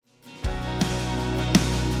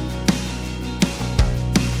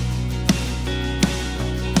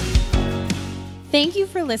Thank you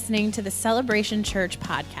for listening to the Celebration Church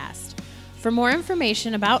podcast. For more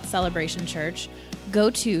information about Celebration Church, go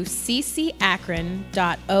to ccakron.org.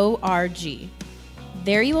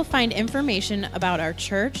 There you will find information about our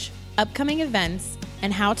church, upcoming events,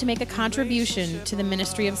 and how to make a contribution to the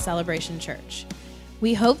ministry of Celebration Church.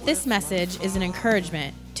 We hope this message is an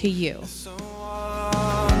encouragement to you. So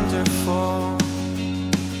wonderful.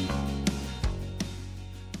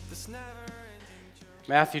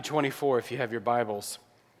 Matthew 24, if you have your Bibles.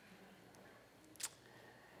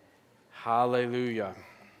 Hallelujah.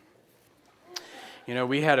 You know,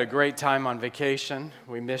 we had a great time on vacation.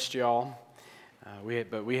 We missed y'all.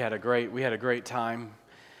 But we had a great time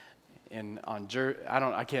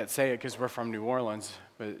I can't say it because we're from New Orleans,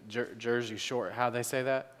 but Jersey Shore. How they say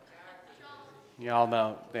that? Y'all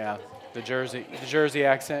know, yeah, the Jersey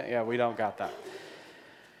accent. Yeah, we don't got that.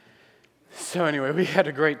 So anyway, we had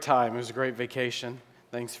a great time. It was a great vacation.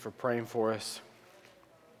 Thanks for praying for us.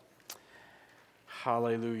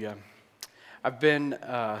 Hallelujah. I've been,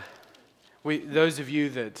 those of you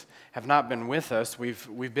that have not been with us,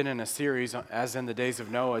 we've been in a series, As in the Days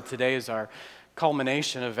of Noah. Today is our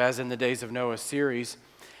culmination of As in the Days of Noah series.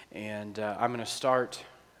 And I'm going to start,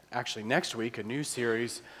 actually next week, a new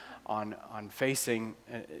series on facing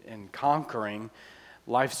and conquering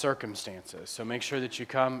life circumstances. So make sure that you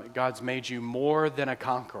come. God's made you more than a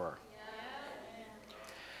conqueror.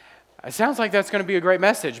 It sounds like that's going to be a great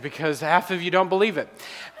message because half of you don't believe it.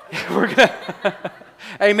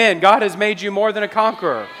 Amen. God has made you more than a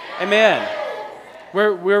conqueror. Amen.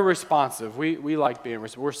 We're responsive. We like being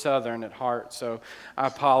responsive. We're Southern at heart, so I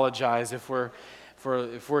apologize if we're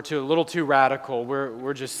a little too radical.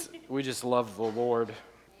 We just love the Lord.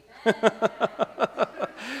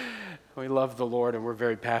 We love the Lord, and we're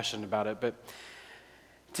very passionate about it. But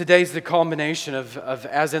today's the culmination of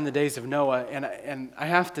As in the Days of Noah, and I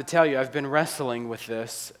have to tell you, I've been wrestling with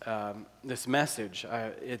this message.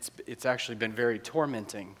 It's actually been very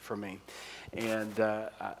tormenting for me, and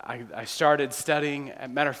I started studying. As a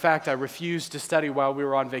matter of fact, I refused to study while we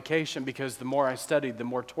were on vacation because the more I studied, the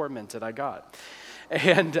more tormented I got.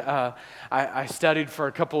 And I studied for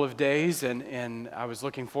a couple of days, and I was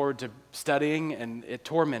looking forward to studying, and it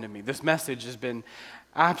tormented me. This message has been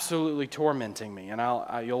absolutely tormenting me, and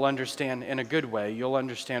you'll understand in a good way. You'll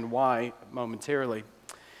understand why momentarily.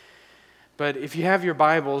 But if you have your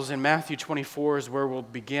Bibles, in Matthew 24 is where we'll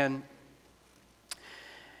begin.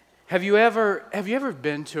 Have you ever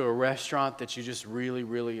been to a restaurant that you just really,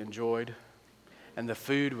 really enjoyed, and the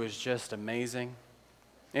food was just amazing?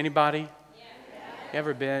 Anybody? You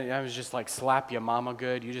ever been? I was just like slap your mama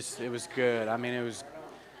good. It was good. I mean,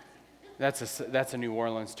 that's a New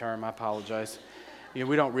Orleans term. I apologize. You know,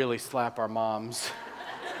 we don't really slap our moms.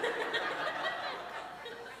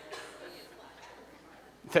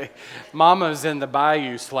 Mamas in the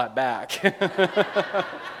bayou slap back.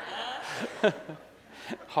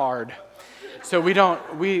 Hard. So we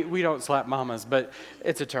don't slap mamas, but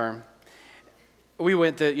it's a term. We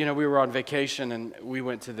were on vacation and we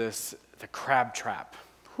went to the Crab Trap.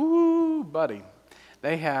 Whoo, buddy.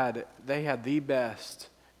 They had the best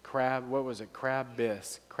crab. What was it? Crab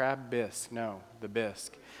bisque. No, the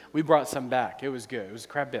bisque. We brought some back. It was good. It was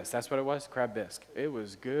crab bisque. That's what it was. Crab bisque. It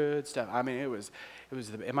was good stuff. I mean, it was.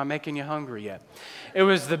 Am I making you hungry yet? It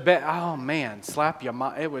was the best. Oh man, slap your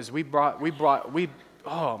mom. It was.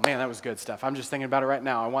 Oh man, that was good stuff. I'm just thinking about it right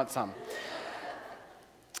now. I want some.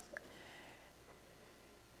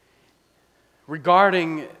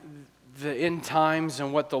 Regarding the end times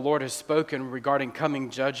and what the Lord has spoken regarding coming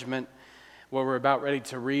judgment, what we're about ready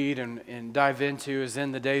to read and dive into is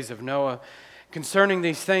in the days of Noah. Concerning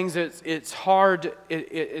these things, it's hard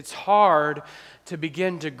to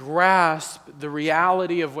begin to grasp the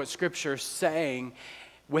reality of what Scripture is saying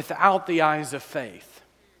without the eyes of faith.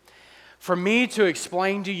 For me to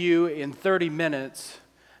explain to you in 30 minutes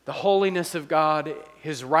the holiness of God,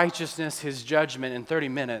 His righteousness, His judgment in 30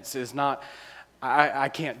 minutes is not, I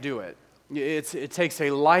can't do it. It takes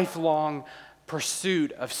a lifelong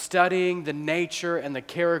pursuit of studying the nature and the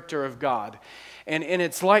character of God. And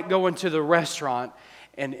it's like going to the restaurant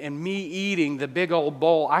and me eating the big old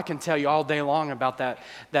bowl. I can tell you all day long about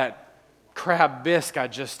that crab bisque I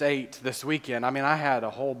just ate this weekend. I mean, I had a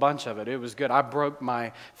whole bunch of it. It was good. I broke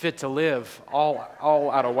my Fit to Live all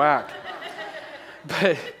out of whack.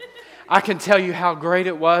 But I can tell you how great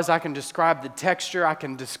it was. I can describe the texture. I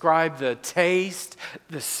can describe the taste,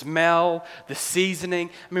 the smell, the seasoning.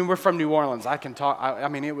 I mean, we're from New Orleans. I can talk. I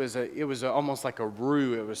mean, it was almost like a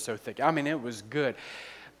roux. It was so thick. I mean, it was good.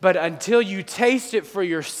 But until you taste it for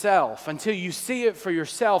yourself, until you see it for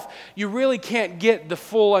yourself, you really can't get the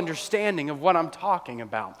full understanding of what I'm talking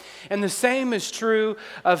about. And the same is true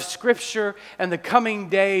of Scripture and the coming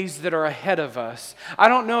days that are ahead of us. I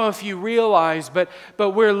don't know if you realize, but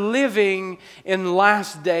we're living in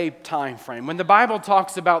last day time frame. When the Bible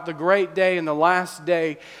talks about the great day and the last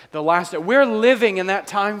day, we're living in that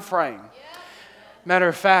time frame. Matter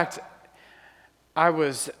of fact, I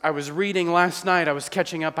was reading last night. I was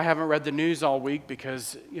catching up. I haven't read the news all week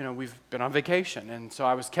because, we've been on vacation. And so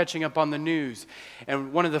I was catching up on the news.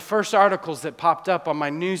 And one of the first articles that popped up on my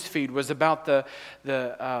news feed was about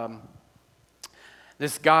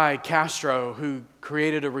this guy, Castro, who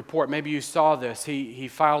created a report. Maybe you saw this. He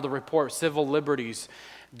filed a report, Civil Liberties,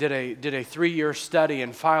 did a 3-year study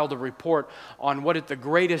and filed a report on what the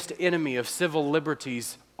greatest enemy of civil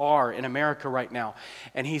liberties are in America right now.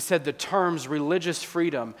 And he said the terms religious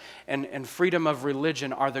freedom and freedom of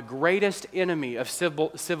religion are the greatest enemy of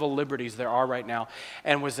civil liberties there are right now,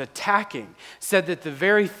 and was said that the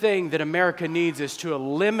very thing that America needs is to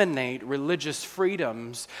eliminate religious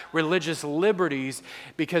freedoms, religious liberties,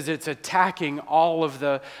 because it's attacking all of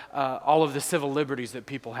the civil liberties that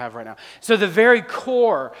people have right now. So the very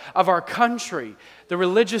core of our country, the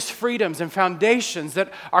religious freedoms and foundations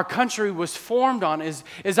that our country was formed on is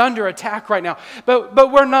under attack right now. But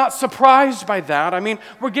we're not surprised by that. I mean,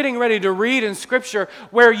 we're getting ready to read in Scripture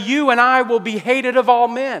where you and I will be hated of all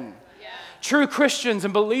men. Yeah. True Christians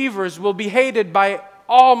and believers will be hated by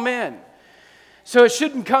all men. So it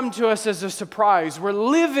shouldn't come to us as a surprise. We're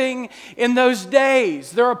living in those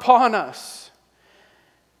days. They're upon us.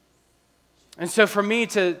 And so for me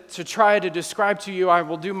to try to describe to you, I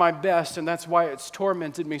will do my best, and that's why it's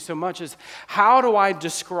tormented me so much, is how do I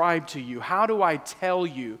describe to you, how do I tell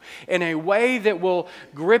you in a way that will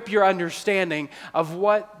grip your understanding of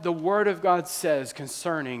what the Word of God says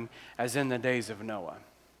concerning as in the days of Noah.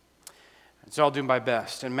 And so I'll do my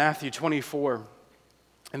best. In Matthew 24,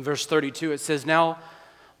 in verse 32, it says, "Now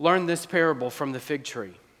learn this parable from the fig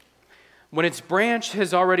tree. When its branch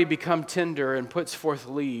has already become tender and puts forth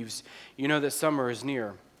leaves, you know that summer is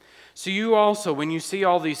near. So you also, when you see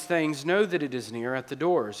all these things, know that it is near at the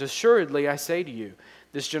doors. Assuredly, I say to you,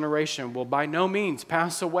 this generation will by no means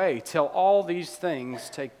pass away till all these things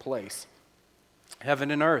take place. Heaven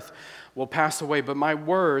and earth will pass away, but my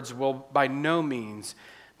words will by no means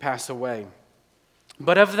pass away.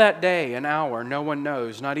 But of that day and hour no one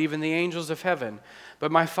knows, not even the angels of heaven,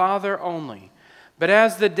 but my Father only. But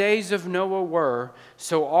as the days of Noah were,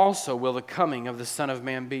 so also will the coming of the Son of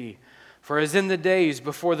Man be. For as in the days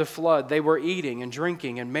before the flood, they were eating and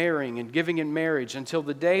drinking and marrying and giving in marriage until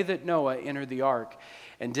the day that Noah entered the ark,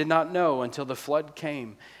 and did not know until the flood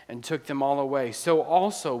came and took them all away. So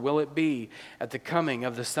also will it be at the coming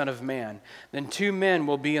of the Son of Man. Then 2 men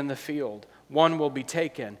will be in the field. One will be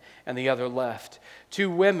taken and the other left.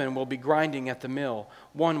 2 women will be grinding at the mill.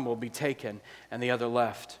 One will be taken and the other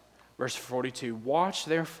left." Verse 42, "Watch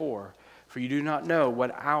therefore, for you do not know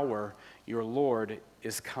what hour your Lord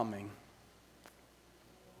is coming."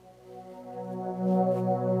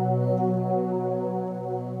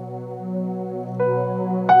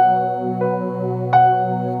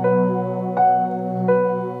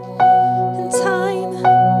 And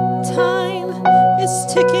time is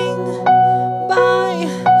ticking by,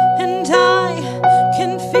 and I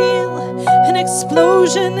can feel an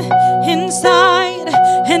explosion inside.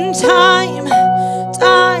 And time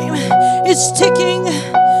is ticking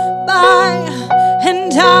by,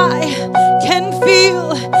 and I can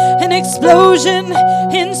feel an explosion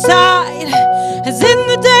inside. As in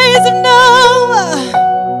the days of Noah,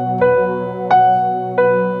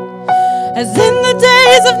 as in the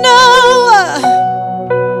days of Noah,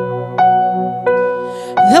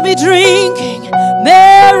 they'll be drinking,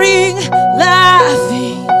 marrying,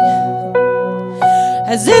 laughing.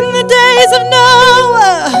 As in the days of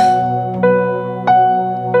Noah,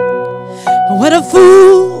 what a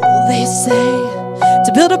fool, they say,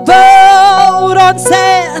 to build a boat on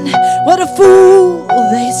sand. What a fool,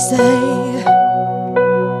 they say.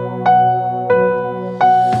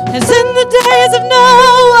 As in the days of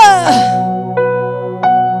Noah,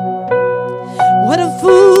 what a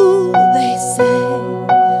fool, they say.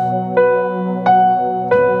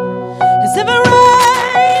 Has ever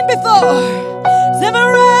rained before? Has ever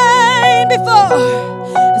rained before?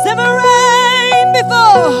 Has ever rained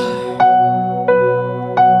before?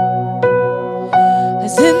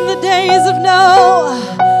 As in the days of Noah,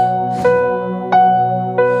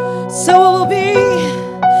 so it will be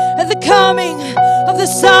at the coming of the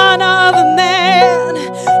Son of Man.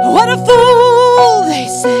 What a fool, they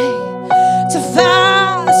say, to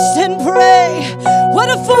fast and pray.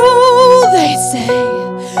 What a fool, they say.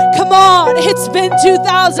 Come on, it's been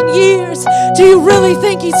 2,000 years. Do you really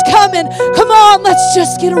think he's coming? Come on, let's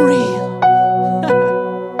just get real.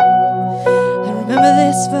 I remember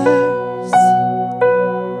this verse.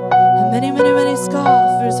 And many, many, many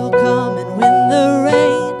scoffers will come, and when the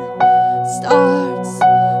rain starts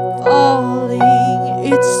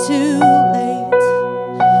falling, it's too late.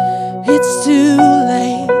 It's too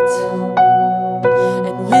late.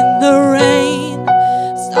 And when the rain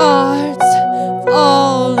starts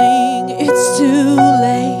falling, it's too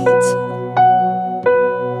late.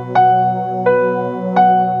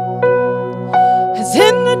 As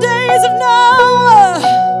in the days of Noah,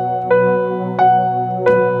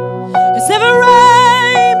 it's never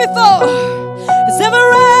rained before. It's never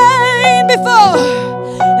rained before.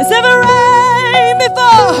 It's never rained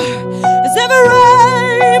before. It's never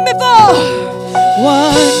rained before.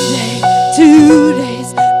 1 day, 2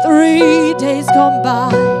 days, 3 days gone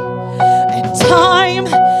by, and time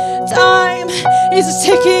is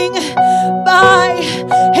ticking by,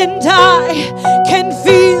 and I can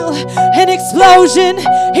feel an explosion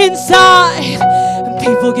inside. And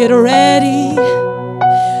people get ready.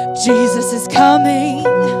 Jesus is coming.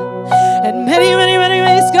 And many, many, many,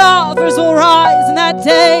 many scoffers will rise in that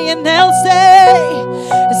day, and they'll say,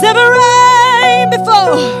 it's never rained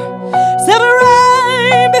before. It's never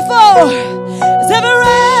rained before. It's never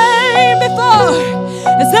rained before.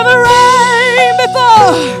 It's never rained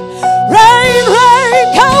before. Rain, rain,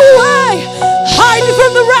 go away. Hide me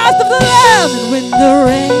from the wrath of the Lamb. And when the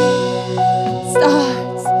rain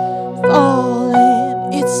starts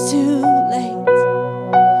falling, it's too late.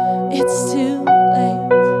 It's too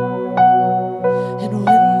late. And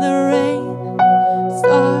when the rain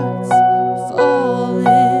starts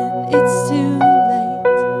falling, it's too late.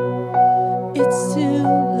 It's too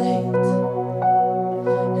late.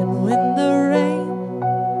 And when the rain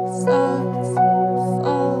starts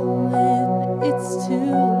falling, it's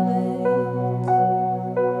too late.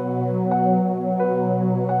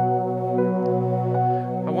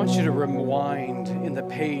 I want you to rewind in the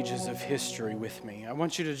pages of history with me. I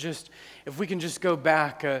want you to just, if we can just go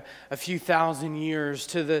back a few thousand years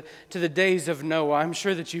to the days of Noah. I'm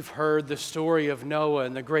sure that you've heard the story of Noah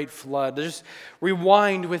and the great flood. Just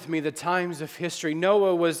rewind with me the times of history.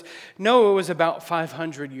 Noah was about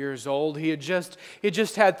 500 years old. He had just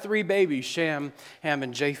had 3 babies, Shem, Ham,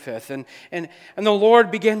 and Japheth. And the Lord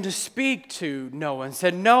began to speak to Noah and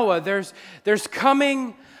said, Noah, there's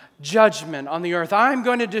coming judgment on the earth. I'm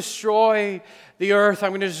going to destroy the earth.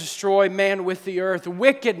 I'm going to destroy man with the earth.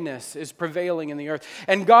 Wickedness is prevailing in the earth.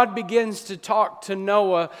 And God begins to talk to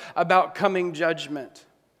Noah about coming judgment.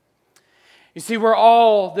 You see, we're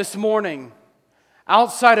all this morning,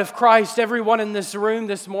 outside of Christ, everyone in this room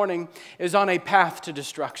this morning is on a path to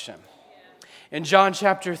destruction. In John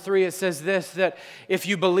chapter 3, it says this, that if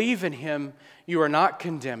you believe in Him, you are not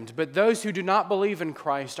condemned. But those who do not believe in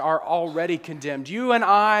Christ are already condemned. You and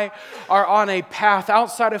I are on a path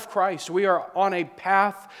outside of Christ. We are on a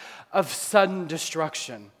path of sudden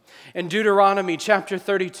destruction. In Deuteronomy chapter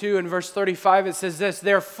 32 and verse 35, it says this,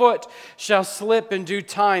 their foot shall slip in due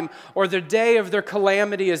time, or the day of their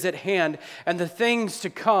calamity is at hand, and the things to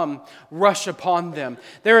come rush upon them.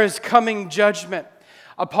 There is coming judgment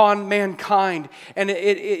upon mankind. And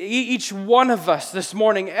each one of us this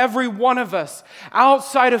morning, every one of us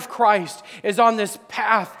outside of Christ is on this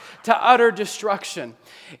path to utter destruction.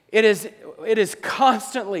 It is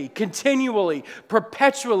constantly, continually,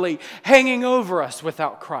 perpetually hanging over us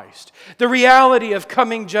without Christ. The reality of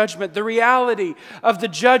coming judgment, the reality of the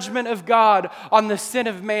judgment of God on the sin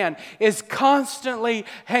of man is constantly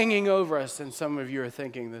hanging over us. And some of you are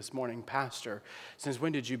thinking this morning, Pastor, since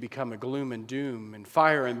when did you become a gloom and doom and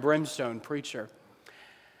fire and brimstone preacher?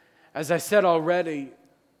 As I said already,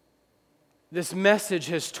 this message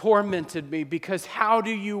has tormented me because how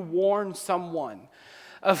do you warn someone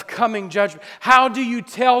of coming judgment? How do you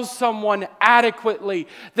tell someone adequately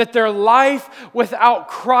that their life without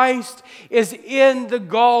Christ is in the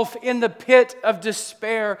gulf, in the pit of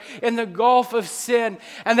despair, in the gulf of sin,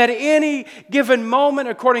 and that any given moment,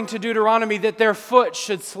 according to Deuteronomy, that their foot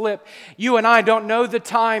should slip? You and I don't know the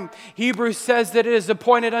time. Hebrews says that it is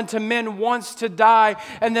appointed unto men once to die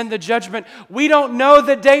and then the judgment. We don't know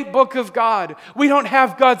the date book of God. We don't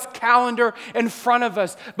have God's calendar in front of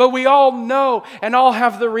us, but we all know and all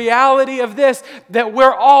have the reality of this, that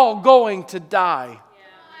we're all going to die.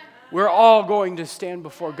 We're all going to stand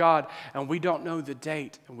before God, and we don't know the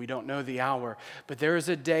date and we don't know the hour, but there is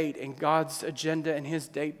a date in God's agenda in His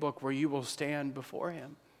date book where you will stand before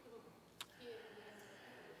Him.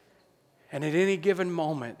 And at any given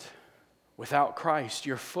moment, Without Christ,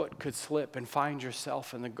 your foot could slip and find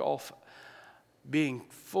yourself in the gulf, being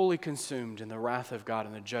fully consumed in the wrath of God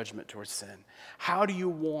and the judgment towards sin. How do you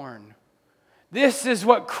warn? This is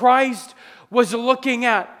what Christ was looking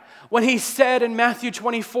at when he said in Matthew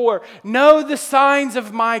 24, know the signs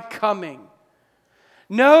of my coming.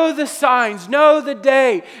 Know the signs, know the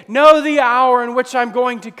day, know the hour in which I'm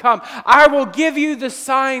going to come. I will give you the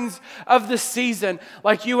signs of the season.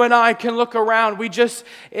 Like you and I can look around. We just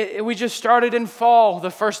started in fall,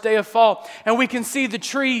 the first day of fall, and we can see the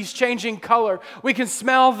trees changing color. We can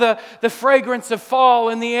smell the fragrance of fall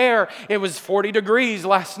in the air. It was 40 degrees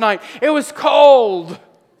last night. It was cold.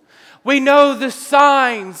 We know the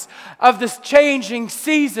signs of the changing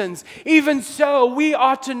seasons. Even so, we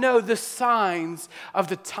ought to know the signs of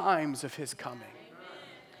the times of His coming.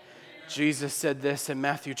 Jesus said this in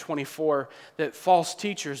Matthew 24, that false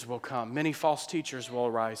teachers will come. Many false teachers will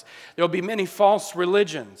arise. There will be many false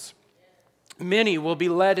religions. Many will be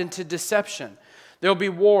led into deception. There will be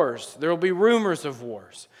wars. There will be rumors of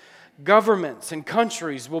wars. Governments and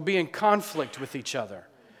countries will be in conflict with each other.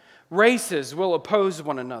 Races will oppose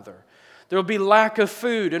one another. There will be lack of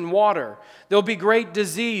food and water. There will be great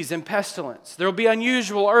disease and pestilence. There will be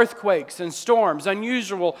unusual earthquakes and storms,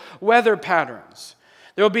 unusual weather patterns.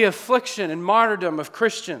 There will be affliction and martyrdom of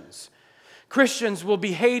Christians. Christians will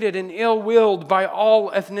be hated and ill-willed by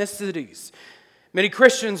all ethnicities. Many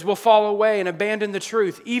Christians will fall away and abandon the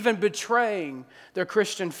truth, even betraying their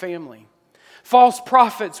Christian family. False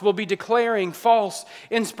prophets will be declaring false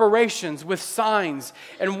inspirations with signs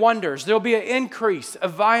and wonders. There will be an increase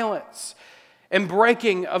of violence and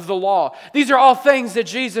breaking of the law. These are all things that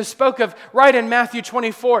Jesus spoke of right in Matthew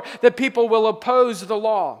 24, that people will oppose the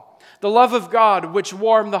law. The love of God, which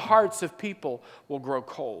warmed the hearts of people, will grow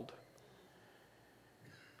cold.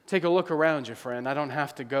 Take a look around you, friend. I don't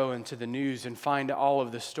have to go into the news and find all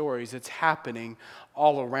of the stories. It's happening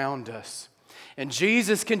all around us. And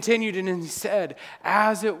Jesus continued and he said,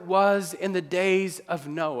 as it was in the days of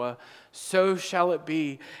Noah, so shall it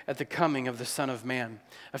be at the coming of the Son of Man.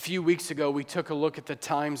 A few weeks ago, we took a look at the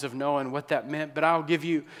times of Noah and what that meant, but I'll give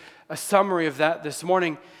you a summary of that this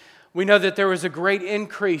morning. We know that there was a great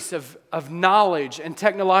increase of knowledge and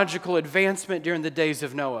technological advancement during the days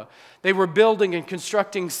of Noah. They were building and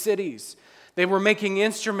constructing cities. They were making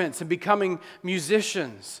instruments and becoming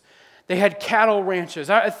musicians. They had cattle ranches.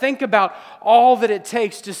 I think about all that it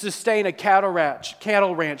takes to sustain a cattle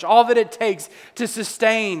ranch, all that it takes to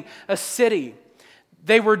sustain a city.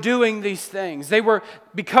 They were doing these things. They were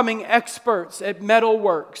becoming experts at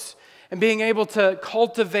metalworks and being able to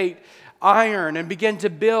cultivate iron and begin to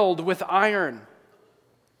build with iron.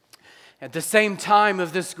 At the same time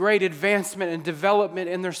of this great advancement and development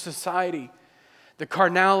in their society, the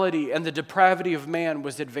carnality and the depravity of man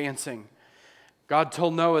was advancing. God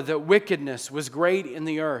told Noah that wickedness was great in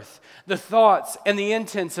the earth. The thoughts and the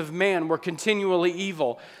intents of man were continually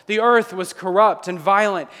evil. The earth was corrupt and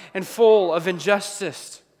violent and full of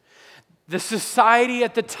injustice. The society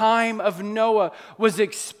at the time of Noah was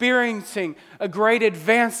experiencing a great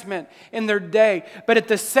advancement in their day. But at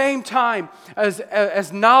the same time,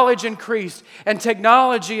 as knowledge increased and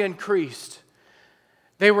technology increased,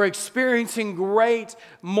 they were experiencing great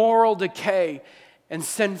moral decay and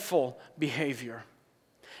sinful behavior.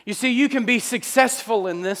 You see, you can be successful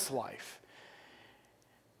in this life,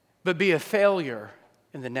 but be a failure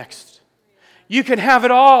in the next. You can have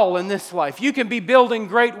it all in this life. You can be building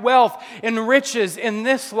great wealth and riches in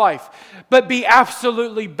this life, but be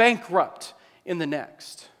absolutely bankrupt in the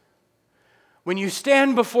next. When you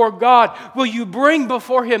stand before God, will you bring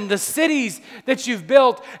before Him the cities that you've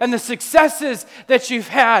built and the successes that you've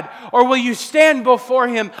had? Or will you stand before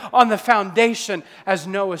Him on the foundation as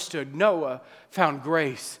Noah stood? Noah found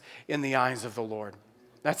grace in the eyes of the Lord.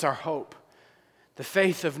 That's our hope. The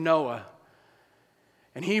faith of Noah.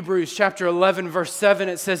 In Hebrews chapter 11, verse 7,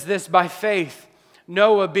 it says this, by faith,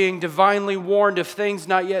 Noah being divinely warned of things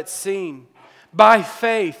not yet seen. By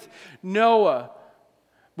faith, Noah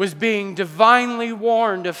was being divinely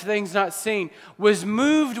warned of things not seen, was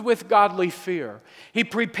moved with godly fear. He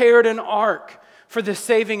prepared an ark for the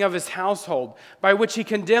saving of his household, by which he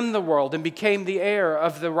condemned the world and became the heir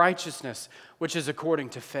of the righteousness, which is according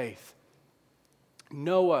to faith.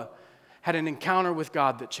 Noah had an encounter with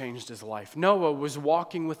God that changed his life. Noah was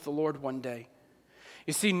walking with the Lord one day.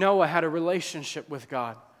 You see, Noah had a relationship with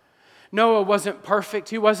God. Noah wasn't perfect.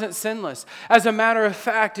 He wasn't sinless. As a matter of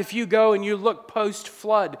fact, if you go and you look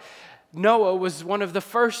post-flood, Noah was one of the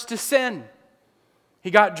first to sin. He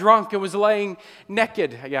got drunk and was laying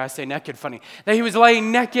naked. Yeah, I say naked, funny. That he was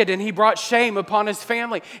laying naked and he brought shame upon his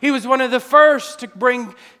family. He was one of the first to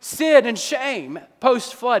bring sin and shame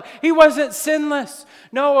post-flood. He wasn't sinless.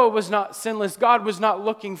 Noah was not sinless. God was not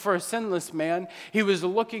looking for a sinless man. He was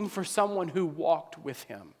looking for someone who walked with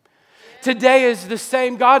him. Today is the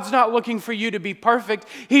same. God's not looking for you to be perfect.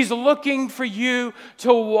 He's looking for you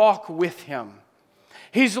to walk with him.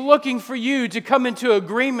 He's looking for you to come into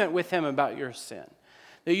agreement with him about your sin.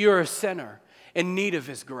 That you're a sinner in need of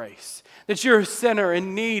his grace. That you're a sinner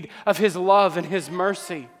in need of his love and his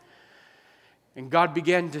mercy. And God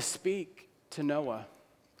began to speak to Noah.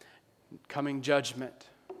 Coming judgment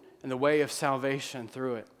and the way of salvation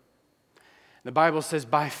through it. The Bible says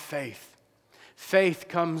by faith. Faith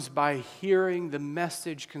comes by hearing the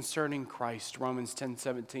message concerning Christ, Romans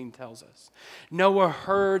 10:17 tells us. Noah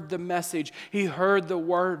heard the message, he heard the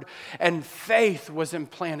word, and faith was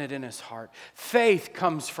implanted in his heart. Faith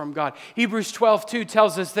comes from God. Hebrews 12:2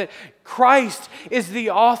 tells us that Christ is the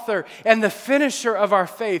author and the finisher of our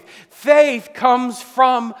faith. Faith comes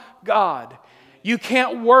from God. You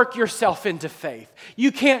can't work yourself into faith.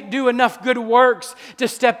 You can't do enough good works to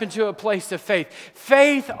step into a place of faith.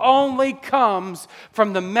 Faith only comes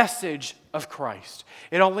from the message of Christ.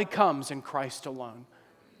 It only comes in Christ alone.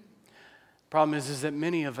 Problem is that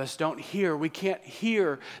many of us don't hear. We can't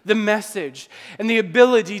hear the message. And the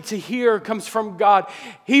ability to hear comes from God.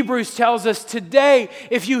 Hebrews tells us today,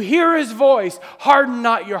 if you hear his voice, harden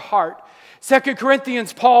not your heart. 2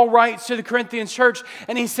 Corinthians, Paul writes to the Corinthian church,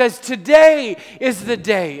 and he says, today is the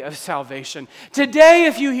day of salvation. Today,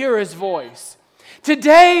 if you hear his voice.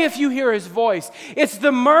 Today, if you hear his voice. It's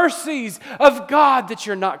the mercies of God that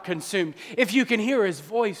you're not consumed. If you can hear his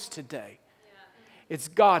voice today. It's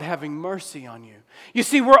God having mercy on you. You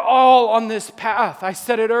see, we're all on this path. I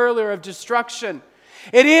said it earlier, of destruction.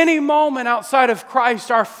 At any moment outside of Christ,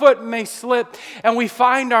 our foot may slip, and we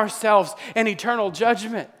find ourselves in eternal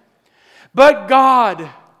judgment. But God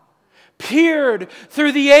peered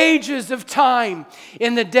through the ages of time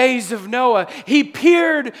in the days of Noah. He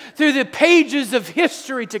peered through the pages of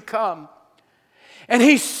history to come. And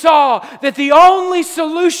he saw that the only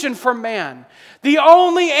solution for man, the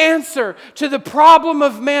only answer to the problem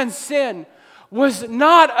of man's sin, was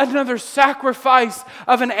not another sacrifice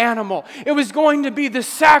of an animal. It was going to be the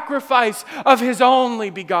sacrifice of his only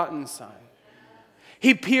begotten Son.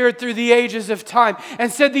 He peered through the ages of time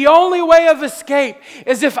and said, the only way of escape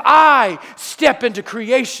is if I step into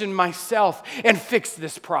creation myself and fix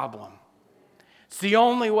this problem. It's the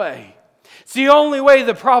only way. It's the only way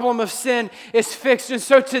the problem of sin is fixed. And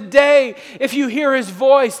so today, if you hear his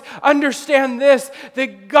voice, understand this,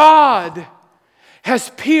 that God has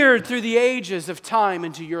peered through the ages of time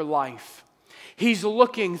into your life. He's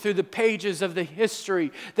looking through the pages of the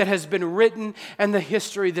history that has been written and the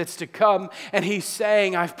history that's to come. And he's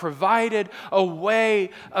saying, I've provided a way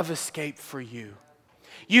of escape for you.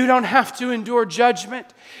 You don't have to endure judgment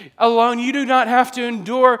alone. You do not have to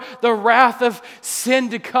endure the wrath of sin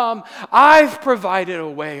to come. I've provided a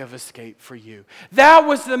way of escape for you. That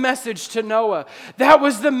was the message to Noah. That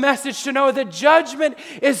was the message to Noah, that judgment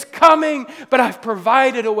is coming, but I've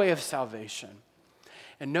provided a way of salvation.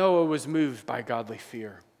 And Noah was moved by godly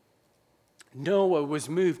fear. Noah was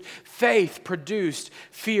moved. Faith produced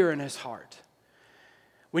fear in his heart.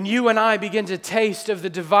 When you and I begin to taste of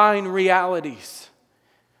the divine realities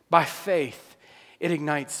by faith, it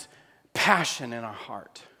ignites passion in our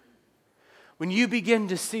heart. When you begin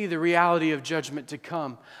to see the reality of judgment to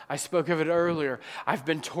come, I spoke of it earlier. I've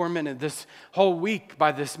been tormented this whole week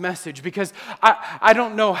by this message because I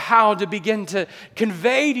don't know how to begin to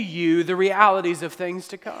convey to you the realities of things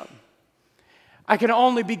to come. I can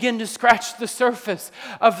only begin to scratch the surface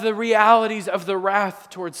of the realities of the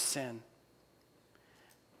wrath towards sin.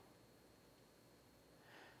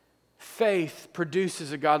 Faith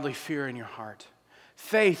produces a godly fear in your heart.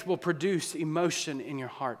 Faith will produce emotion in your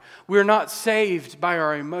heart. We're not saved by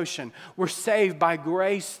our emotion. We're saved by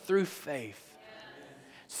grace through faith.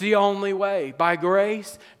 It's the only way. By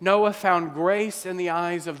grace, Noah found grace in the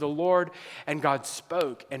eyes of the Lord, and God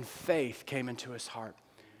spoke, and faith came into his heart.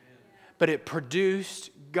 But it produced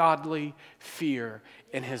godly fear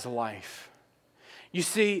in his life. You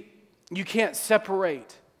see, you can't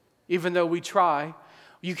separate, even though we try,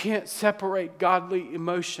 you can't separate godly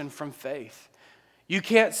emotion from faith. You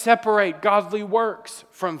can't separate godly works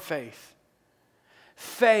from faith.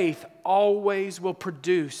 Faith always will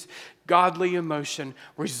produce godly emotion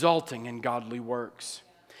resulting in godly works.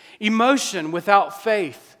 Emotion without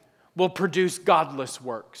faith will produce godless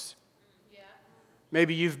works.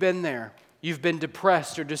 Maybe you've been there. You've been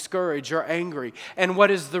depressed or discouraged or angry. And what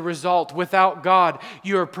is the result? Without God,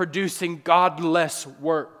 you are producing godless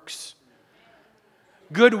works.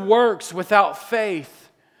 Good works without faith,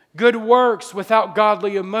 good works without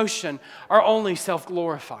godly emotion are only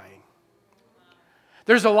self-glorifying.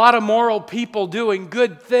 There's a lot of moral people doing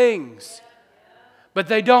good things, but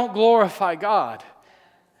they don't glorify God.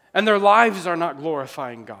 And their lives are not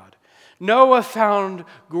glorifying God. Noah found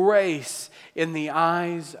grace in the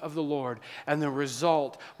eyes of the Lord, and the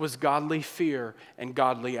result was godly fear and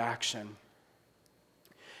godly action.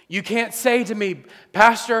 You can't say to me,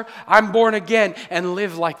 Pastor, I'm born again, and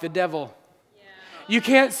live like the devil. You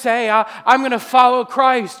can't say, I'm going to follow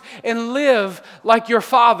Christ and live like your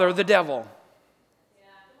father, the devil.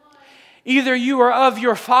 Either you are of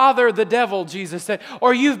your father, the devil, Jesus said,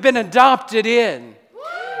 or you've been adopted in.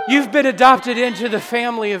 You've been adopted into the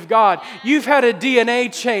family of God. You've had a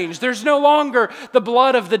DNA change. There's no longer the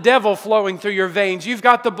blood of the devil flowing through your veins. You've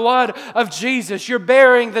got the blood of Jesus. You're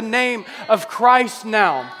bearing the name of Christ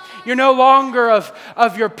now. You're no longer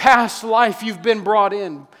of your past life. You've been brought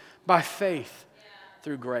in by faith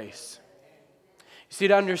through grace. You see,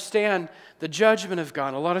 to understand the judgment of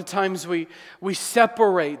God, a lot of times we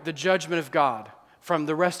separate the judgment of God from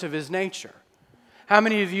the rest of His nature. How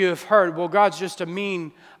many of you have heard, well, God's just a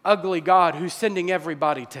mean, ugly God who's sending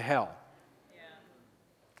everybody to hell? Yeah.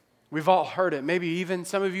 We've all heard it. Maybe even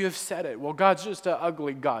some of you have said it. Well, God's just an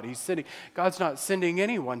ugly God. God's not sending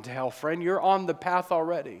anyone to hell, friend. You're on the path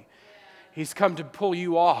already. Yeah. He's come to pull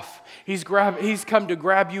you off. He's come to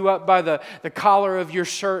grab you up by the collar of your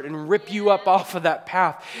shirt and rip you up off of that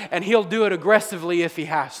path. And He'll do it aggressively if He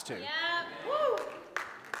has to.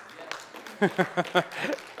 Yeah.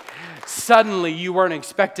 Suddenly, you weren't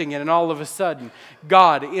expecting it, and all of a sudden,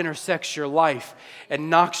 God intersects your life and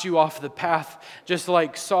knocks you off the path. Just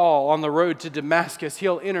like Saul on the road to Damascus,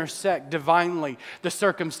 He'll intersect divinely the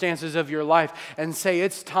circumstances of your life and say,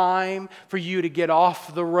 it's time for you to get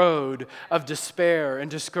off the road of despair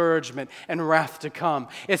and discouragement and wrath to come.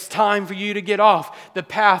 It's time for you to get off the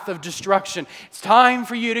path of destruction. It's time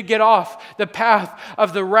for you to get off the path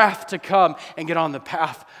of the wrath to come and get on the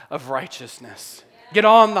path of righteousness. Get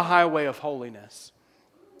on the highway of holiness.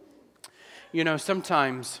 You know,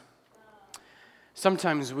 sometimes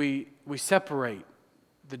we separate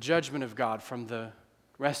the judgment of God from the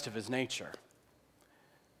rest of His nature.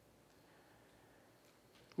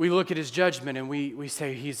 We look at His judgment and we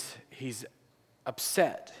say He's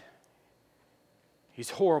upset.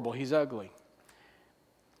 He's horrible. He's ugly.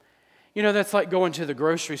 You know, that's like going to the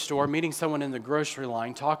grocery store, meeting someone in the grocery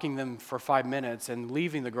line, talking to them for 5 minutes, and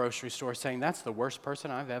leaving the grocery store saying, that's the worst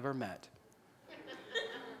person I've ever met.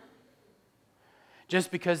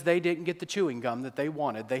 Just because they didn't get the chewing gum that they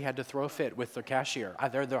wanted, they had to throw a fit with the cashier.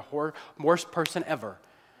 They're the worst person ever.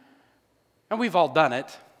 And we've all done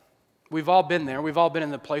it. We've all been there. We've all been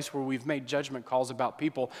in the place where we've made judgment calls about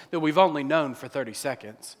people that we've only known for 30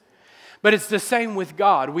 seconds. But it's the same with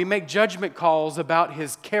God. We make judgment calls about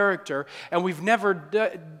His character, and we've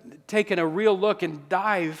never taken a real look and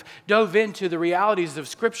dove into the realities of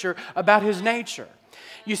Scripture about His nature.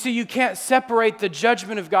 You see, you can't separate the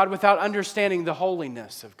judgment of God without understanding the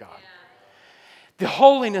holiness of God. The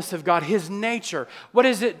holiness of God, His nature. What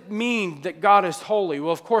does it mean that God is holy?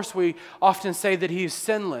 Well, of course, we often say that He is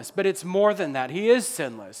sinless, but it's more than that. He is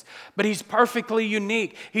sinless, but He's perfectly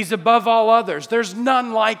unique. He's above all others. There's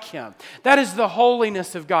none like Him. That is the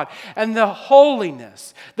holiness of God. And the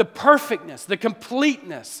holiness, the perfectness, the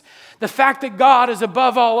completeness, the fact that God is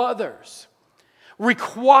above all others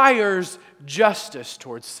requires justice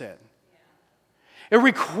towards sin. It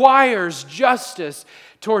requires justice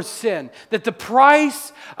towards sin, that the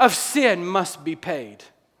price of sin must be paid.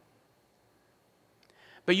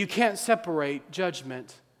 But you can't separate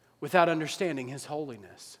judgment without understanding His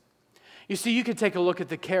holiness. You see, you could take a look at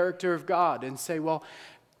the character of God and say, well,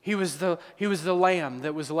 He was the lamb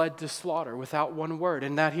that was led to slaughter without one word,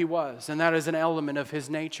 and that He was. And that is an element of His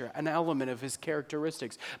nature, an element of His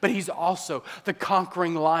characteristics. But He's also the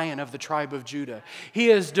conquering lion of the tribe of Judah. He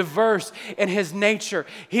is diverse in His nature.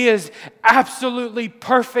 He is absolutely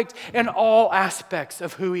perfect in all aspects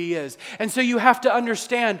of who He is. And so you have to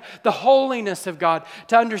understand the holiness of God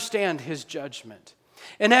to understand His judgment.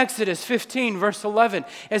 In Exodus 15, verse 11,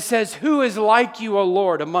 it says, who is like you, O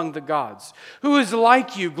Lord, among the gods? Who is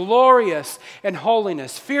like you, glorious in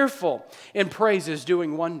holiness, fearful in praises,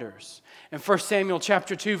 doing wonders? In 1 Samuel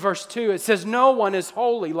chapter 2, verse 2, it says, no one is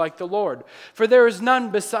holy like the Lord, for there is none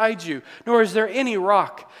beside you, nor is there any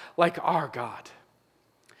rock like our God.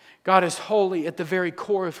 God is holy at the very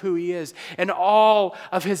core of who He is, and all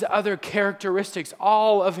of His other characteristics,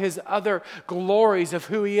 all of His other glories of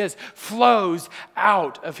who He is flows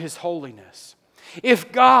out of His holiness.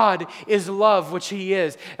 If God is love, which He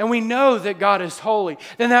is, and we know that God is holy,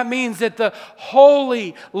 then that means that the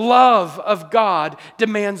holy love of God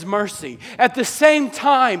demands mercy. At the same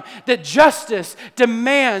time that justice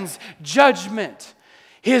demands judgment,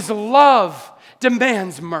 His love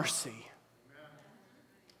demands mercy.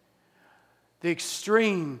 The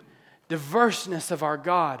extreme diverseness of our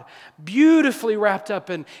God, beautifully wrapped up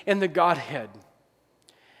in the Godhead.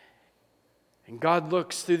 And God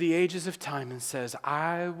looks through the ages of time and says,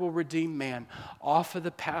 I will redeem man off of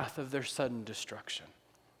the path of their sudden destruction.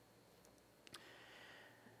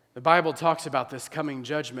 The Bible talks about this coming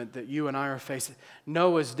judgment that you and I are facing.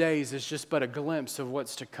 Noah's days is just but a glimpse of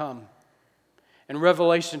what's to come. In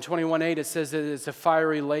Revelation 21:8, it says that it's a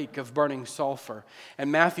fiery lake of burning sulfur.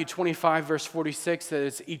 And Matthew 25, verse 46, that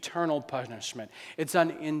it's eternal punishment. It's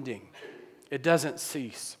unending. It doesn't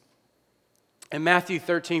cease. In Matthew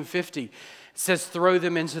 13:50, it says, throw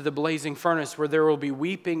them into the blazing furnace where there will be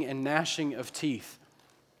weeping and gnashing of teeth.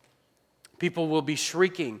 People will be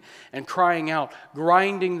shrieking and crying out,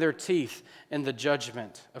 grinding their teeth in the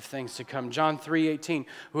judgment of things to come. John 3:18,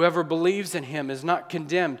 whoever believes in Him is not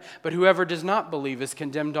condemned, but whoever does not believe is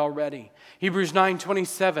condemned already. Hebrews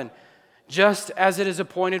 9:27, just as it is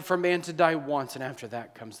appointed for man to die once, and after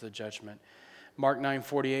that comes the judgment. Mark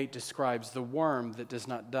 9:48 describes the worm that does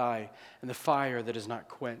not die and the fire that is not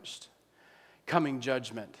quenched. Coming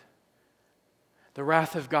judgment. The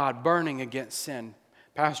wrath of God burning against sin.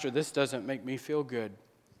 Pastor, this doesn't make me feel good.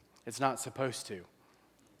 It's not supposed to.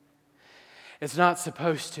 It's not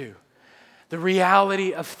supposed to. The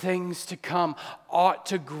reality of things to come ought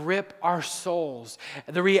to grip our souls.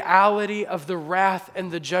 The reality of the wrath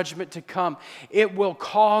and the judgment to come, it will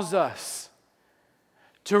cause us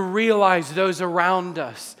to realize those around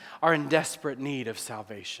us are in desperate need of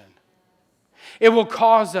salvation. It will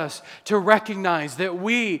cause us to recognize that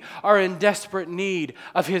we are in desperate need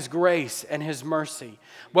of His grace and His mercy.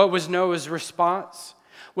 What was Noah's response?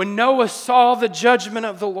 When Noah saw the judgment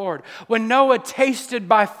of the Lord, when Noah tasted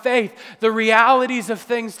by faith the realities of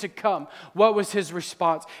things to come, what was his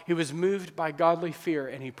response? He was moved by godly fear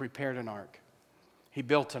and he prepared an ark. He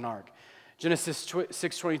built an ark. Genesis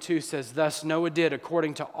 6:22 says, thus Noah did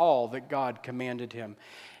according to all that God commanded him.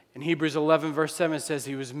 In Hebrews 11 verse 7 says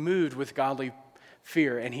he was moved with godly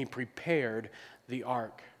fear and he prepared the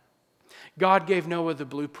ark. God gave Noah the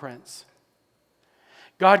blueprints.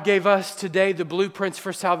 God gave us today the blueprints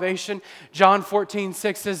for salvation. John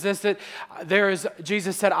 14:6 says this, that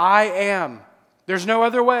Jesus said, I am. There's no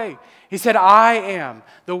other way. He said, I am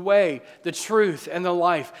the way, the truth, and the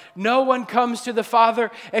life. No one comes to the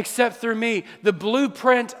Father except through me. The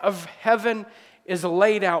blueprint of heaven is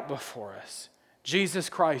laid out before us. Jesus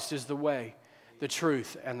Christ is the way, the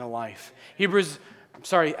truth, and the life.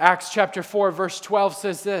 Acts chapter 4, verse 12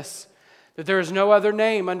 says this, that there is no other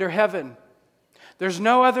name under heaven. There's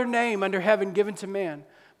no other name under heaven given to man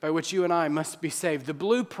by which you and I must be saved. The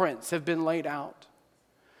blueprints have been laid out.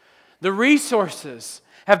 The resources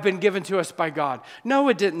have been given to us by God.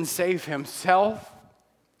 Noah didn't save himself.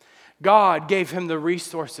 God gave him the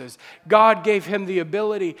resources. God gave him the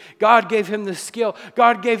ability. God gave him the skill.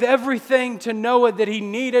 God gave everything to Noah that he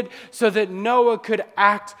needed so that Noah could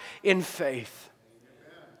act in faith.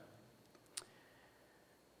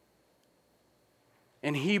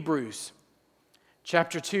 In Hebrews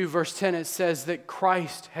chapter 2, verse 10, it says that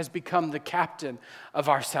Christ has become the captain of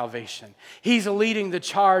our salvation. He's leading the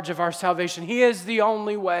charge of our salvation. He is the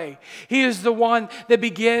only way. He is the one that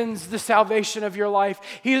begins the salvation of your life.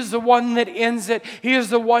 He is the one that ends it. He is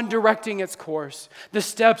the one directing its course. The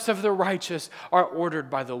steps of the righteous are ordered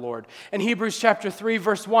by the Lord. In Hebrews chapter 3,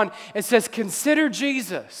 verse 1, it says, consider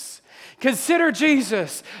Jesus. Consider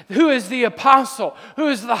Jesus, who is the apostle, who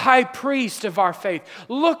is the high priest of our faith.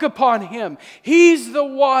 Look upon him. He's the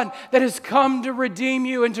one that has come to redeem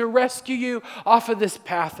you and to rescue you off of this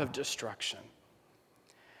path of destruction.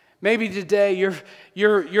 Maybe today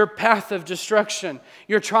your path of destruction,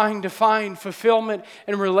 you're trying to find fulfillment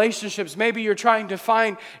in relationships. Maybe you're trying to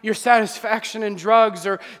find your satisfaction in drugs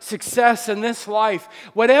or success in this life.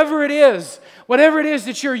 Whatever it is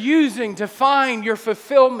that you're using to find your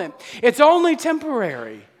fulfillment, it's only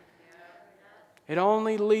temporary. It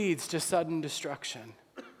only leads to sudden destruction.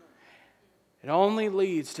 It only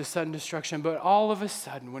leads to sudden destruction. But all of a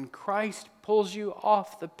sudden, when Christ pulls you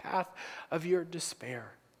off the path of your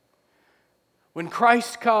despair, when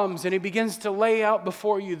Christ comes and He begins to lay out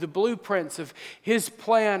before you the blueprints of His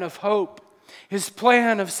plan of hope, His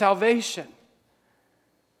plan of salvation,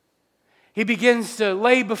 He begins to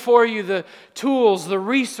lay before you the tools, the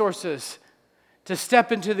resources to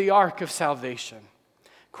step into the ark of salvation.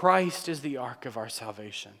 Christ is the ark of our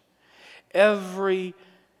salvation. Every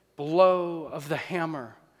blow of the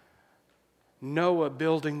hammer, Noah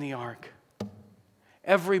building the ark,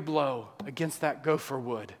 every blow against that gopher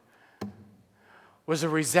wood was a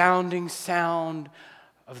resounding sound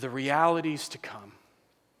of the realities to come.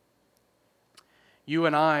 You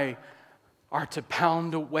and I are to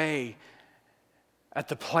pound away at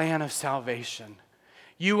the plan of salvation.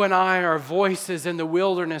 You and I are voices in the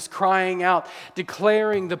wilderness crying out,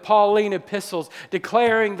 declaring the Pauline epistles,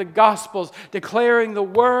 declaring the Gospels, declaring the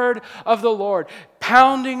word of the Lord,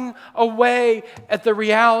 pounding away at the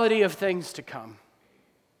reality of things to come.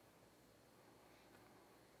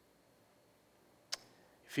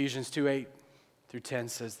 Ephesians 2:8-10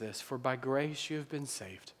 says this, "For by grace you have been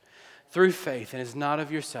saved, through faith, and it is not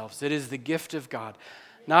of yourselves. It is the gift of God,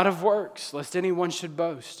 not of works, lest anyone should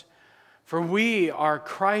boast. For we are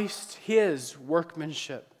Christ, His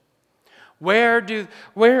workmanship." Where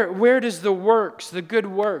does the works, the good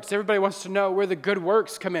works, everybody wants to know where the good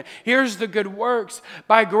works come in. Here's the good works.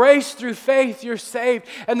 By grace through faith you're saved,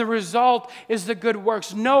 and the result is the good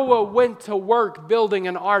works. Noah went to work building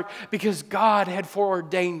an ark because God had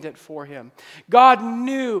foreordained it for him. God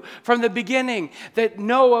knew from the beginning that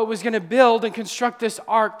Noah was going to build and construct this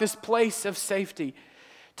ark, this place of safety.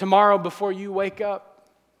 Tomorrow, before you wake up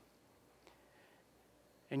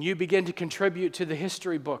and you begin to contribute to the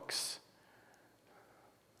history books,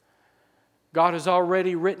 God has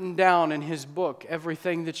already written down in His book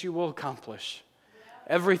everything that you will accomplish.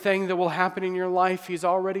 Everything that will happen in your life, He's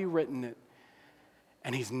already written it.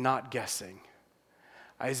 And He's not guessing.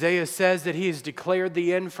 Isaiah says that He has declared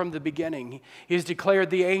the end from the beginning. He has declared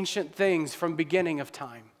the ancient things from beginning of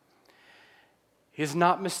time. He is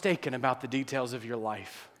not mistaken about the details of your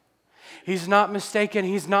life. He's not mistaken.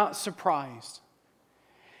 He's not surprised.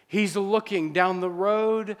 He's looking down the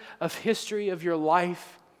road of history of your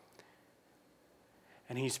life,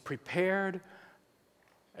 and He's prepared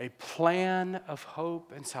a plan of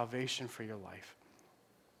hope and salvation for your life.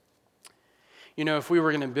 You know, if we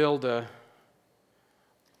were going to build a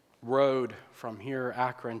road from here,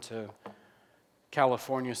 Akron, to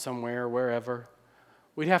California somewhere, wherever,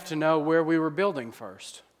 we'd have to know where we were building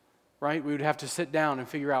first, right? We would have to sit down and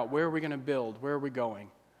figure out where are we going to build, where are we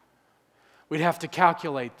going. We'd have to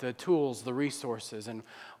calculate the tools, the resources, and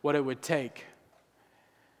what it would take.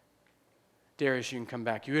 Darius, you can come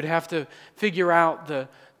back. You would have to figure out the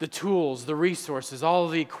tools, the resources, all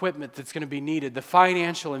of the equipment that's going to be needed, the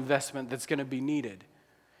financial investment that's going to be needed.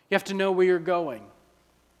 You have to know where you're going.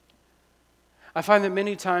 I find that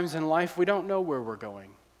many times in life we don't know where we're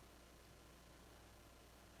going.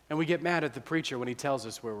 And we get mad at the preacher when he tells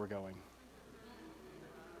us where we're going.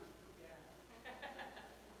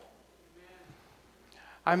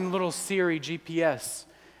 I'm a little Siri GPS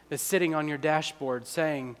that's sitting on your dashboard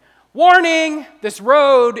saying, "Warning, this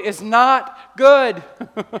road is not good."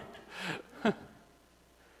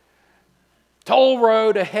 Toll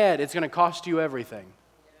road ahead, it's going to cost you everything.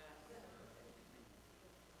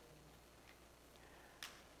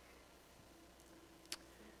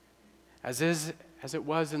 As it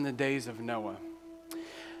was in the days of Noah,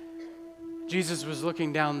 Jesus was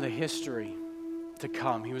looking down the history to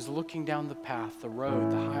come. He was looking down the path, the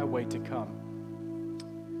road, the highway to come.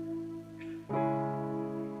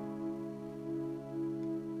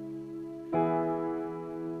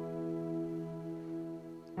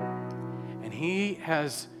 And He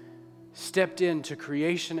has stepped into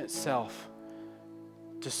creation itself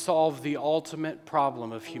to solve the ultimate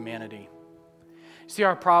problem of humanity. See,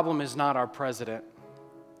 our problem is not our president.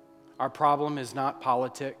 Our problem is not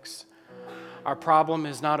politics. Our problem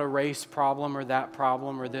is not a race problem or that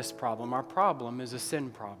problem or this problem. Our problem is a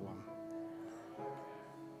sin problem.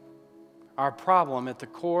 Our problem at the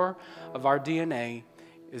core of our DNA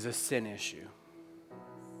is a sin issue.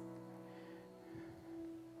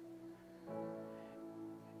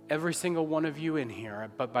 Every single one of you in here,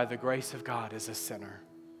 but by the grace of God, is a sinner.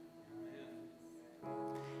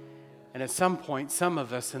 And at some point, some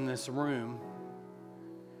of us in this room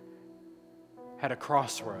had a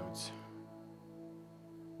crossroads.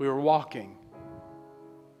 We were walking,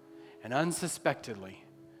 and unsuspectedly,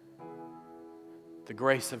 the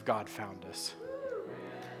grace of God found us.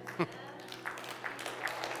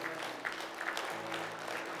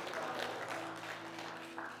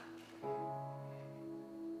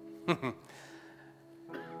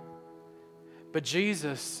 But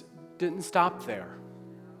Jesus didn't stop there.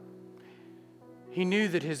 He knew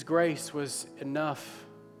that His grace was enough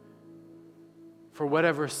for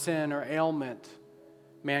whatever sin or ailment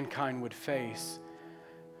mankind would face.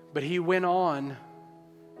 But he went on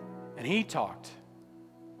and he talked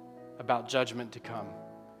about judgment to come.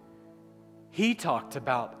 He talked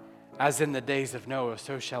about, as in the days of Noah,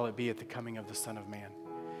 so shall it be at the coming of the Son of Man.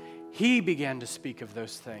 He began to speak of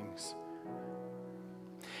those things.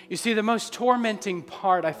 You see, the most tormenting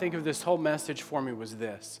part, I think, of this whole message for me was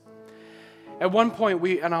this. At one point,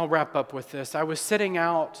 and I'll wrap up with this, I was sitting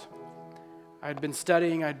out, I'd been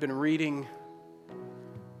studying, I'd been reading,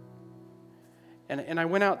 and I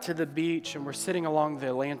went out to the beach, and we're sitting along the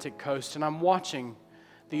Atlantic coast, and I'm watching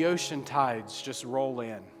the ocean tides just roll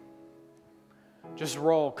in. Just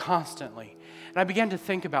roll constantly. And I began to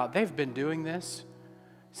think about, they've been doing this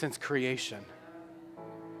since creation.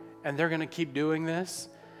 And they're going to keep doing this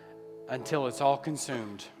until it's all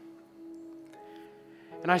consumed.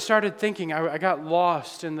 And I started thinking, I got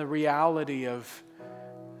lost in the reality of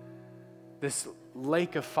this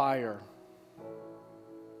lake of fire.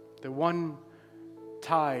 The one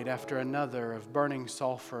tide after another of burning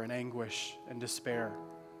sulfur and anguish and despair.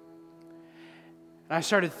 And I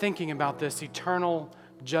started thinking about this eternal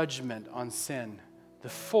judgment on sin, the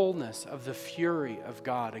fullness of the fury of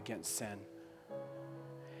God against sin.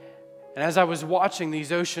 And as I was watching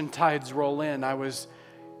these ocean tides roll in, I was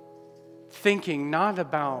thinking not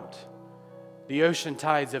about the ocean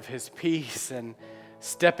tides of His peace and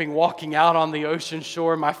walking out on the ocean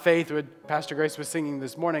shore, my faith, what Pastor Grace was singing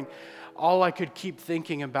this morning. All I could keep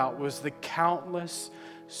thinking about was the countless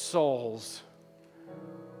souls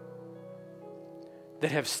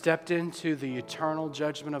that have stepped into the eternal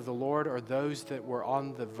judgment of the Lord, or those that were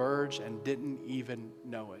on the verge and didn't even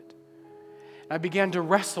know it. And I began to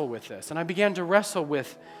wrestle with this, and I began to wrestle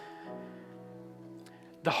with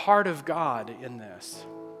the heart of God in this.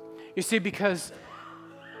 You see, because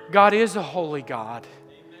God is a holy God,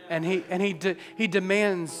 and He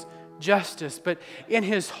demands justice, but in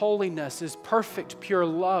His holiness is perfect, pure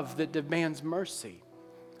love that demands mercy.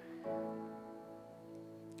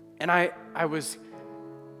 And I was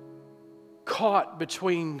caught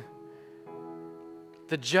between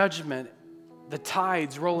the judgment, the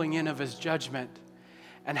tides rolling in of His judgment,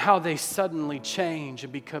 and how they suddenly change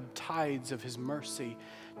and become tides of His mercy,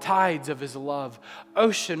 tides of His love.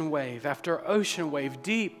 Ocean wave after ocean wave,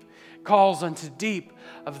 deep calls unto deep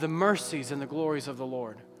of the mercies and the glories of the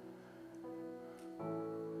Lord.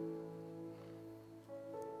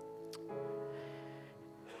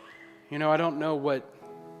 You know, I don't know what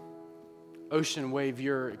ocean wave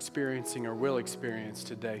you're experiencing or will experience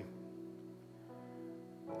today.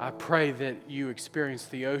 I pray that you experience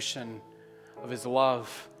the ocean of His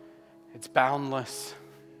love. It's boundless.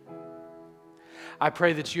 I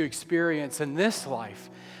pray that you experience in this life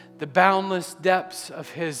the boundless depths of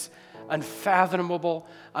His unfathomable,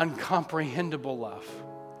 uncomprehendable love.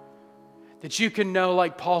 That you can know,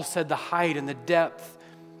 like Paul said, the height and the depth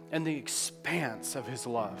and the expanse of His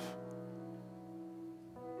love.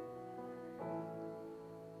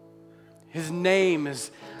 His name is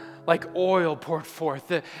like oil poured forth.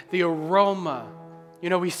 The aroma, you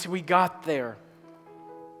know, we got there.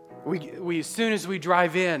 We as soon as we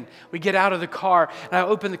drive in, we get out of the car, and I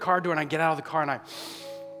open the car door, and I get out of the car, and I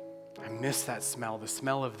miss that smell, the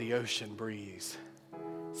smell of the ocean breeze.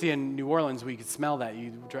 See, in New Orleans, we can smell that.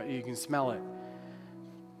 You can smell it.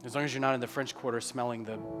 As long as you're not in the French Quarter smelling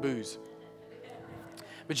the booze.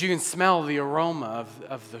 But you can smell the aroma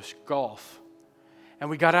of the Gulf. And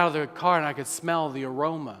we got out of the car and I could smell the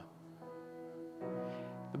aroma.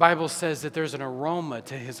 The Bible says that there's an aroma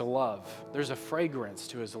to His love. There's a fragrance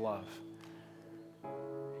to His love.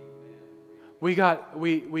 We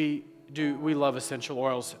love essential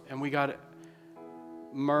oils, and we got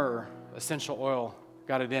myrrh, essential oil,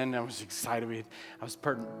 got it in, and I was excited. I was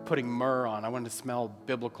putting myrrh on. I wanted to smell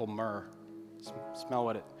biblical myrrh. Smell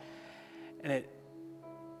what I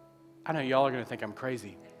know y'all are going to think I'm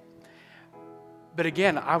crazy. But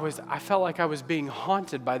again, I felt like I was being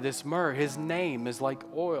haunted by this myrrh. His name is like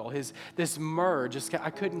oil. This myrrh, I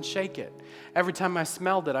couldn't shake it. Every time I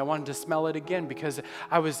smelled it, I wanted to smell it again because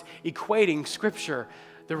I was equating Scripture,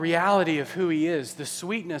 the reality of who He is, the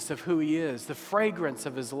sweetness of who He is, the fragrance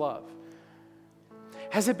of His love.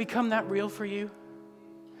 Has it become that real for you?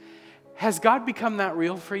 Has God become that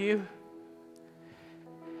real for you?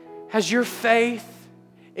 Has your faith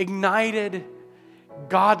ignited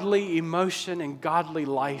godly emotion and godly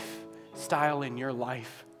lifestyle in your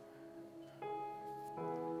life?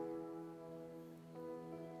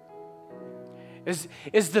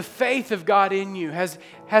 Is the faith of God in you, has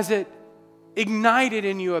it ignited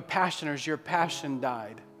in you a passion, or has your passion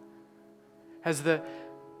died? Has the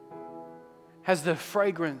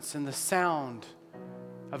fragrance and the sound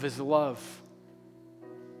of His love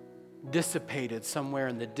dissipated somewhere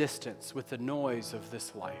in the distance with the noise of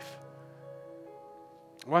this life.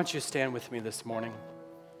 Why don't you stand with me this morning?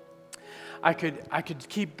 I could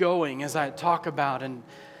keep going as I talk about and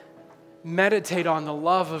meditate on the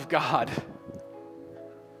love of God.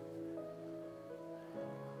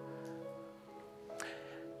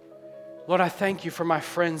 Lord, I thank you for my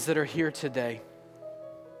friends that are here today.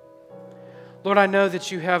 Lord, I know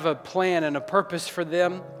that you have a plan and a purpose for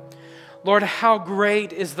them. Lord, how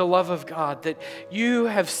great is the love of God that you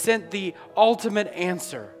have sent the ultimate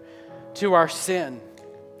answer to our sin.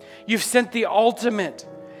 You've sent the ultimate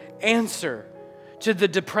answer to the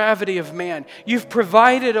depravity of man. You've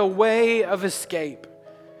provided a way of escape.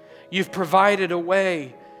 You've provided a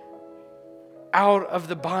way out of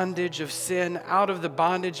the bondage of sin, out of the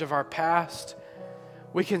bondage of our past.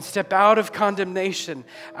 We can step out of condemnation,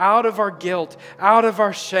 out of our guilt, out of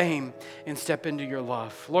our shame, and step into your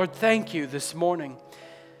love. Lord, thank you this morning.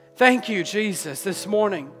 Thank you, Jesus, this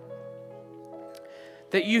morning,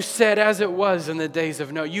 that you said as it was in the days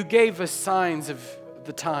of Noah. You gave us signs of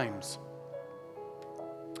the times.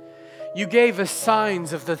 You gave us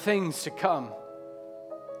signs of the things to come.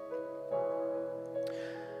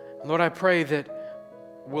 Lord, I pray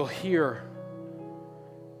that we'll hear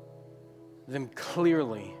them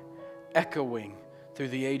clearly echoing through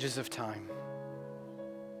the ages of time.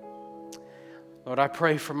 Lord, I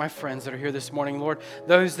pray for my friends that are here this morning. Lord,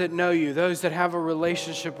 those that know you, those that have a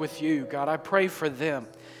relationship with you, God, I pray for them.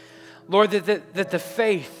 Lord, that the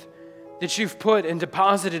faith that you've put and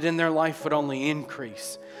deposited in their life would only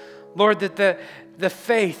increase. Lord, that the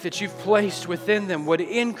faith that you've placed within them would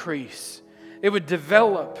increase. It would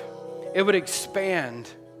develop. It would expand.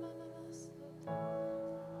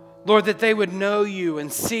 Lord, that they would know you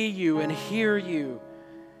and see you and hear you,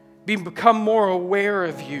 become more aware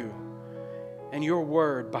of you and your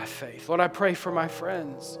word by faith. Lord, I pray for my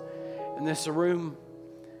friends in this room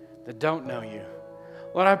that don't know you.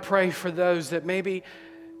 Lord, I pray for those that maybe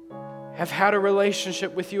have had a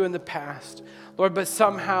relationship with you in the past, Lord, but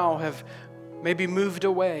somehow have maybe moved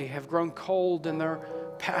away, have grown cold in their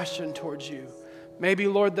passion towards you. Maybe,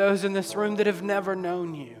 Lord, those in this room that have never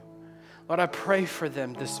known you. Lord, I pray for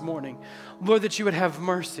them this morning. Lord, that you would have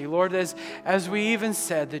mercy. Lord, as we even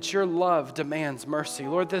said, that your love demands mercy.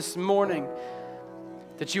 Lord, this morning,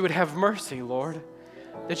 that you would have mercy, Lord.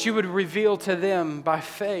 That you would reveal to them by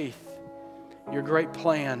faith your great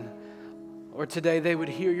plan. Lord, today they would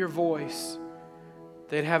hear your voice.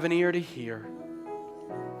 They'd have an ear to hear.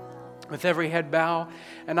 With every head bowed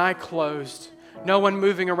and eye closed, no one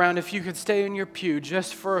moving around, if you could stay in your pew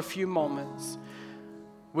just for a few moments.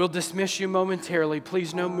 We'll dismiss you momentarily.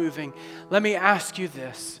 Please, no moving. Let me ask you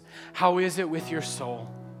this. How is it with your soul?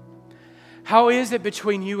 How is it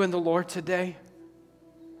between you and the Lord today?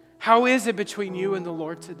 How is it between you and the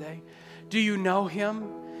Lord today? Do you know Him?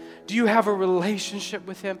 Do you have a relationship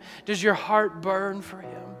with Him? Does your heart burn for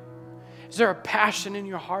Him? Is there a passion in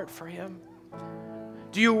your heart for Him?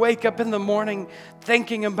 Do you wake up in the morning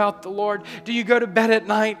thinking about the Lord? Do you go to bed at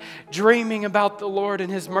night dreaming about the Lord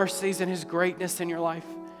and His mercies and His greatness in your life?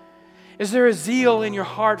 Is there a zeal in your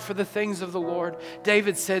heart for the things of the Lord?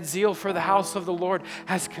 David said, zeal for the house of the Lord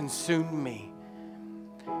has consumed me.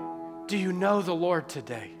 Do you know the Lord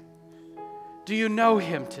today? Do you know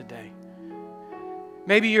Him today?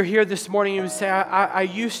 Maybe you're here this morning and you say, I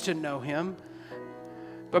used to know Him,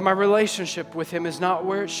 but my relationship with Him is not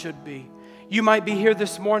where it should be. You might be here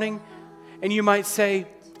this morning and you might say,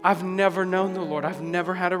 I've never known the Lord. I've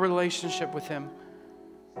never had a relationship with Him.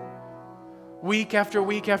 Week after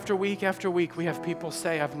week after week after week, we have people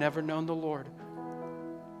say, I've never known the Lord.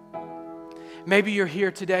 Maybe you're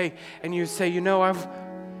here today and you say,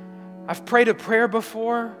 I've prayed a prayer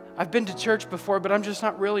before. I've been to church before, but I'm just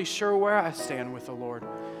not really sure where I stand with the Lord.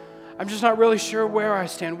 I'm just not really sure where I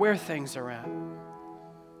stand, where things are at.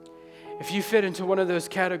 If you fit into one of those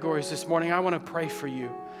categories this morning, I want to pray for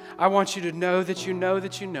you. I want you to know that you know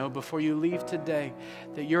that you know before you leave today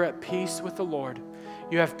that you're at peace with the Lord.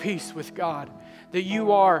 You have peace with God. That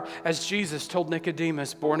you are, as Jesus told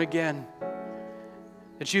Nicodemus, born again.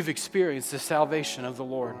 That you've experienced the salvation of the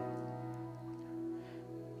Lord.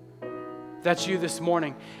 That's you this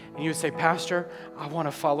morning. And you would say, Pastor, I want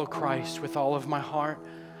to follow Christ with all of my heart.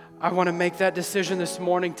 I want to make that decision this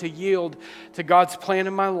morning to yield to God's plan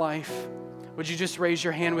in my life. Would you just raise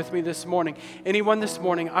your hand with me this morning? Anyone this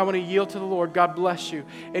morning, I want to yield to the Lord. God bless you.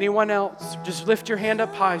 Anyone else, just lift your hand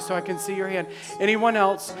up high so I can see your hand. Anyone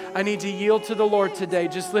else, I need to yield to the Lord today.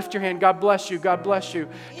 Just lift your hand. God bless you. God bless you.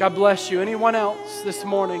 God bless you. Anyone else this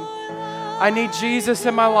morning? I need Jesus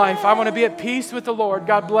in my life. I want to be at peace with the Lord.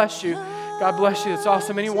 God bless you. God bless you. It's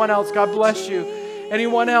awesome. Anyone else? God bless you.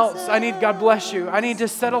 Anyone else? God bless you. I need to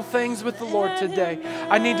settle things with the Lord today.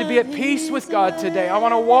 I need to be at peace with God today. I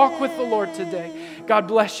want to walk with the Lord today. God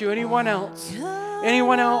bless you. Anyone else?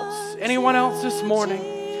 Anyone else? Anyone else this morning?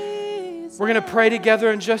 We're going to pray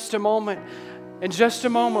together in just a moment. In just a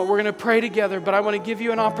moment, we're going to pray together, but I want to give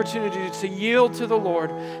you an opportunity to yield to the Lord,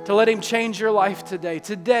 to let Him change your life today.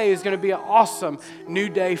 Today is going to be an awesome new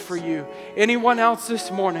day for you. Anyone else this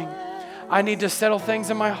morning? I need to settle things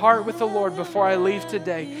in my heart with the Lord before I leave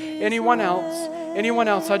today. Anyone else? Anyone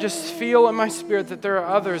else? I just feel in my spirit that there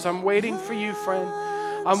are others. I'm waiting for you, friend.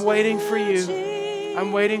 I'm waiting for you.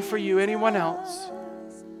 I'm waiting for you. Anyone else?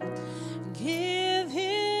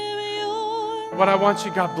 What I want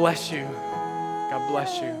you, God bless you. God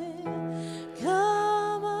bless you.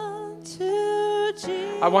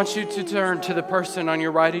 I want you to turn to the person on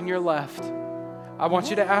your right and your left. I want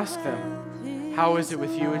you to ask them, how is it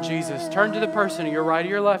with you and Jesus? Turn to the person on your right or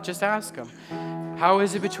your left. Just ask them, how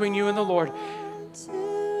is it between you and the Lord?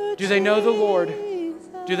 Do they know the Lord?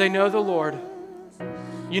 Do they know the Lord?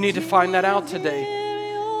 You need to find that out today.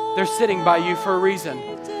 They're sitting by you for a reason.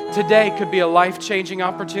 Today could be a life-changing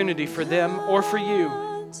opportunity for them or for you.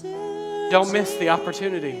 Don't miss the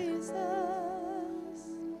opportunity.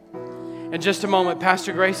 In just a moment,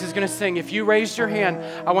 Pastor Grace is going to sing. If you raised your hand,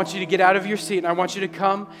 I want you to get out of your seat and I want you to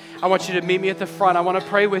come. I want you to meet me at the front. I want to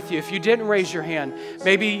pray with you. If you didn't raise your hand,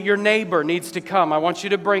 maybe your neighbor needs to come. I want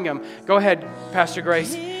you to bring him. Go ahead, Pastor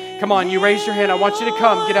Grace. Come on, you raised your hand. I want you to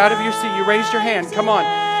come. Get out of your seat. You raised your hand. Come on.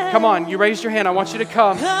 Come on. You raised your hand. I want you to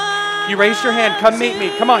come. You raised your hand. Come meet me.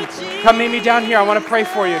 Come on. Come meet me down here. I want to pray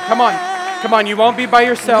for you. Come on. Come on. You won't be by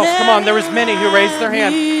yourself. Come on. There was many who raised their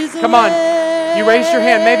hand. Come on. You raised your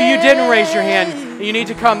hand. Maybe you didn't raise your hand. You need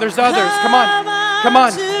to come. There's others. Come on. Come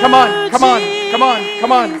on. Come on. Come on. Come on.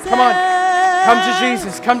 Come on. Come on. Come to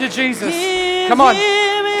Jesus. Come to Jesus. Come on.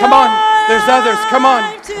 Come on. There's others. Come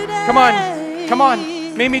on. Come on. Come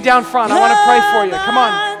on. Meet me down front. I want to pray for you. Come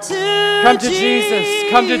on. Come to Jesus.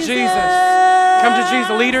 Come to Jesus. Come to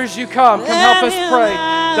Jesus. Leaders, you come. Come help us pray.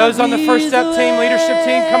 Those on the First Step team, leadership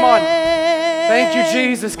team, come on. Thank you,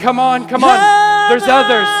 Jesus. Come on. Come on. There's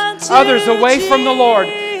others away from the Lord.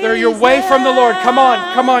 You're away from the Lord. Come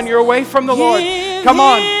on. Come on. You're away from the Lord. Come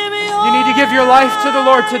on. You need to give your life to the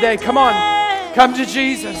Lord today. Come on. Come to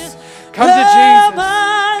Jesus. Come to Jesus.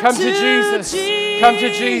 Come to Jesus. Come to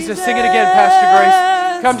Jesus. Sing it again, Pastor Grace.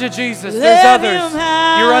 Come to Jesus. There's others.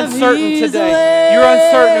 You're uncertain today. You're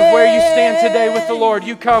uncertain of where you stand today with the Lord.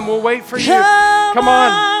 You come. We'll wait for you. Come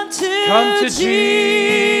on. Come to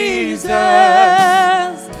Jesus.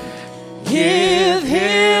 Give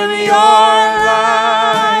Him your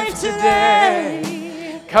life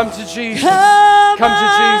today. Come to Jesus. Come to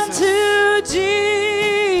Jesus.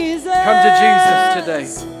 Come to Jesus today.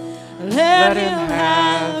 Let Him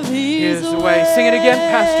have His way. Sing it again,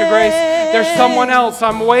 Pastor Grace. There's someone else.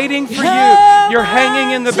 I'm waiting for you. You're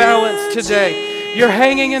hanging in the balance today. You're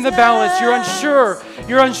hanging in the balance. You're unsure.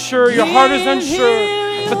 You're unsure. Your heart is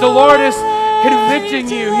unsure. But the Lord is convicting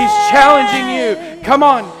you. He's challenging you. Come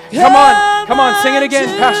on. Come on. Come on. Sing it again,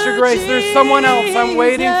 Pastor Grace. There's someone else. I'm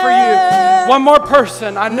waiting for you. One more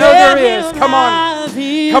person. I know there is. Come on.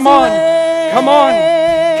 Come on. Come on.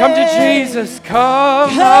 Come to Jesus.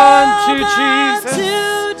 Come on to Jesus.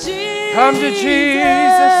 Come to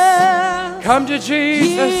Jesus. Come to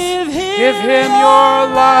Jesus. Give Him your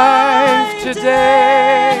life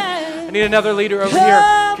today. I need another leader over here.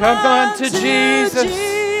 Come on to Jesus.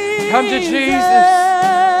 Come to Jesus.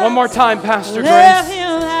 One more time, Pastor Grace.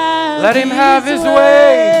 Let Him have His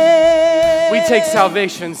way. We take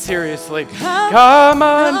salvation seriously. Come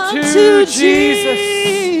on to Jesus.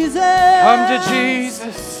 Come to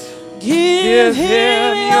Jesus. Give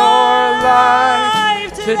Him your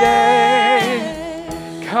life today.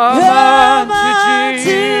 Come on to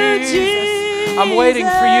Jesus. I'm waiting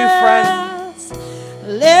for you, friend.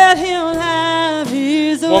 Let Him have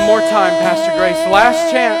His way. One more time, Pastor Grace. Last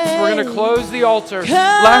chance. We're going to close the altar.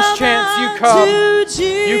 Last chance. You come.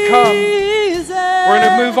 You come. We're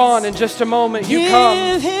going to move on in just a moment. You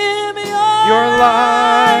come. Your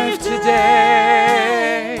life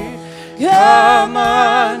today. Come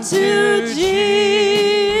on to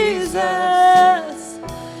Jesus.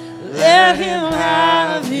 Let Him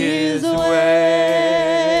have His way.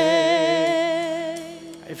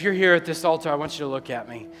 If you're here at this altar, I want you to look at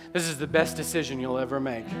me. This is the best decision you'll ever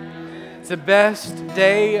make. It's the best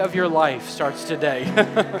day of your life starts today.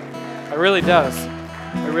 It really does.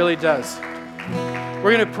 It really does.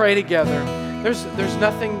 We're going to pray together. There's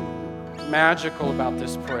nothing magical about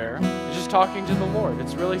this prayer. It's just talking to the Lord.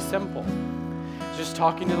 It's really simple. Just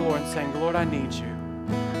talking to the Lord and saying, Lord, I need you.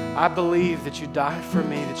 I believe that you died for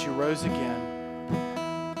me, that you rose again.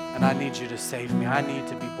 and I need you to save me. I need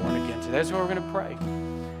to be born again today. That's what we're going to pray.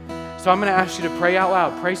 So I'm going to ask you to pray out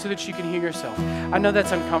loud. Pray so that you can hear yourself. I know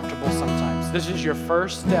that's uncomfortable sometimes. This is your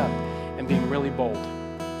first step in being really bold.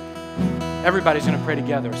 Everybody's going to pray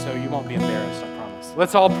together, so you won't be embarrassed, I promise.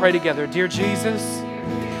 Let's all pray together. Dear Jesus,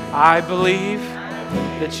 I believe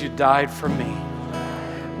that you died for me.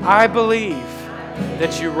 I believe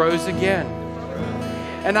that you rose again.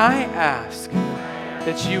 And I ask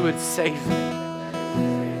that you would save me,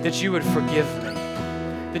 that you would forgive me,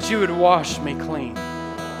 that you would wash me clean.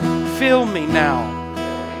 Fill me now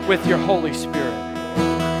with your Holy Spirit.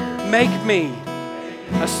 Make me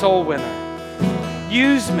a soul winner.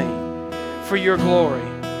 Use me for your glory.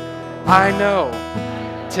 I know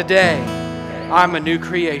today I'm a new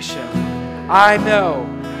creation. I know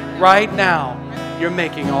right now you're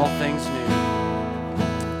making all things new.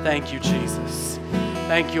 Thank you, Jesus.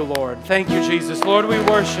 Thank you, Lord. Thank you, Jesus. Lord, we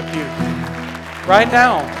worship you. Right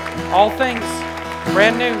now, all things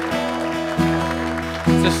brand new.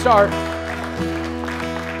 It's a start.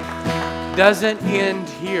 Doesn't end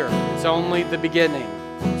here. It's only the beginning.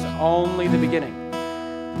 It's only the beginning.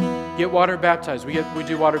 Get water baptized. We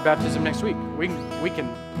do water baptism next week. We can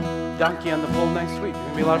dunk you in the pool next week. It's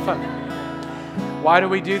gonna be a lot of fun. Why do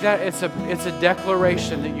we do that? It's a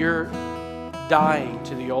declaration that you're dying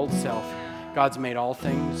to the old self. God's made all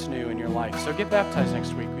things new in your life. So get baptized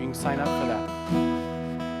next week. You can sign up for that.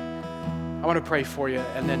 I want to pray for you,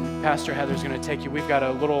 and then Pastor Heather's going to take you. We've got a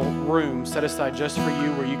little room set aside just for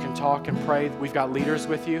you where you can talk and pray. We've got leaders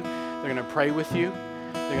with you. They're going to pray with you.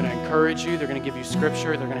 They're going to encourage you. They're going to give you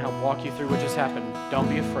scripture. They're going to help walk you through what just happened. Don't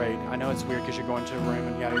be afraid. I know it's weird because you're going to a room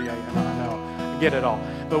and yada, yada, yada. I know. I get it all.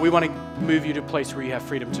 But we want to move you to a place where you have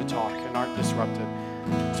freedom to talk and aren't disrupted.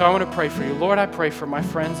 So I want to pray for you. Lord, I pray for my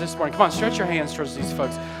friends this morning. Come on, stretch your hands towards these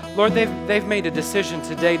folks. Lord, they've made a decision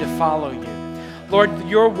today to follow you. Lord,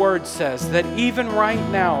 your word says that even right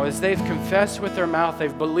now, as they've confessed with their mouth,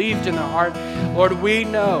 they've believed in their heart, Lord, we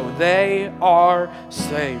know they are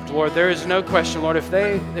saved. Lord, there is no question, Lord, if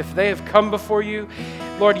they have come before you,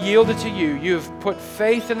 Lord, yielded to you, you have put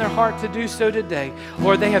faith in their heart to do so today.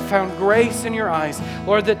 Lord, they have found grace in your eyes.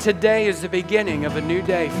 Lord, that today is the beginning of a new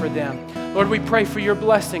day for them. Lord, we pray for your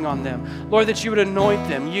blessing on them. Lord, that you would anoint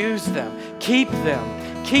them, use them, keep them.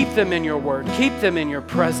 Keep them in your word. Keep them in your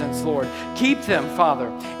presence, Lord. Keep them, Father,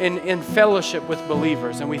 in fellowship with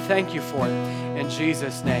believers. And we thank you for it in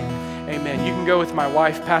Jesus' name. Amen. You can go with my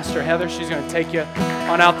wife, Pastor Heather. She's going to take you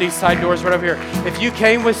on out these side doors right over here. If you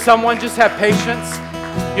came with someone, just have patience.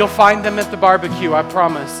 You'll find them at the barbecue, I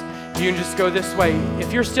promise. You can just go this way.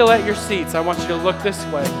 If you're still at your seats, I want you to look this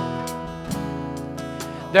way.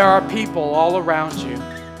 There are people all around you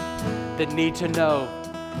that need to know.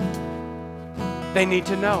 They need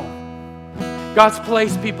to know. God's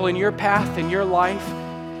placed people in your path, in your life.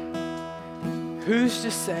 Who's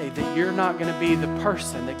to say that you're not going to be the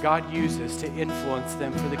person that God uses to influence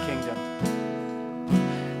them for the kingdom?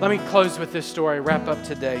 Let me close with this story, wrap up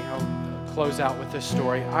today. I'll close out with this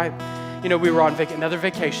story. We were on another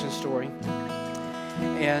vacation story.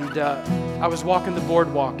 And I was walking the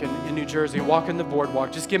boardwalk in New Jersey, walking the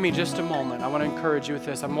boardwalk. Just give me just a moment. I want to encourage you with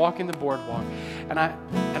this. I'm walking the boardwalk, and I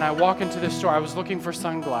walk into this store. I was looking for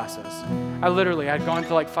sunglasses. I'd gone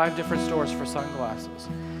to like 5 different stores for sunglasses.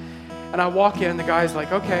 And I walk in, the guy's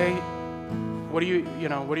like, okay, what are you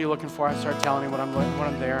looking for? I start telling him when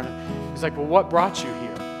I'm there, and he's like, well, what brought you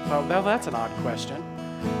here? So, well, that's an odd question.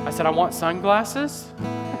 I said, I want sunglasses.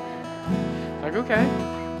 Like, okay.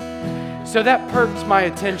 So that perked my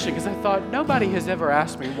attention because I thought, nobody has ever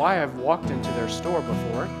asked me why I've walked into their store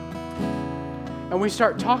before. And we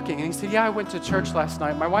start talking, and he said, yeah, I went to church last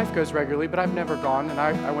night. My wife goes regularly, but I've never gone, and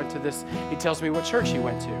I went to this. He tells me what church he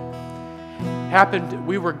went to.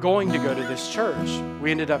 We were going to go to this church.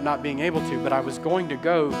 We ended up not being able to, but I was going to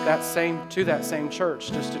go to that same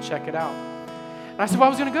church just to check it out. And I said, well, I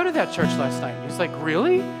was going to go to that church last night. He's like,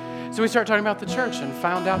 really? So we started talking about the church and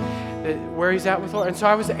found out where he's at with Lord. And so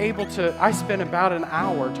I spent about an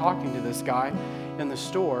hour talking to this guy in the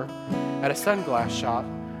store at a sunglass shop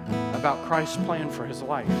about Christ's plan for his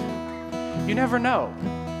life. You never know.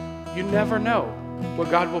 You never know what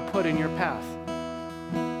God will put in your path.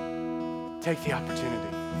 Take the opportunity.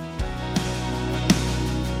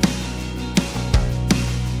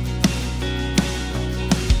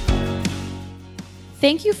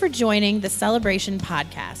 Thank you for joining the Celebration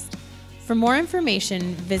Podcast. For more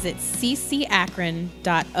information, visit ccakron.org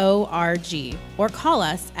or call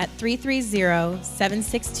us at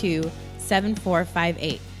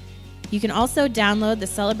 330-762-7458. You can also download the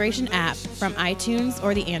Celebration app from iTunes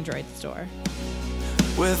or the Android store.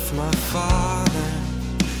 With my Father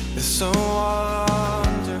is so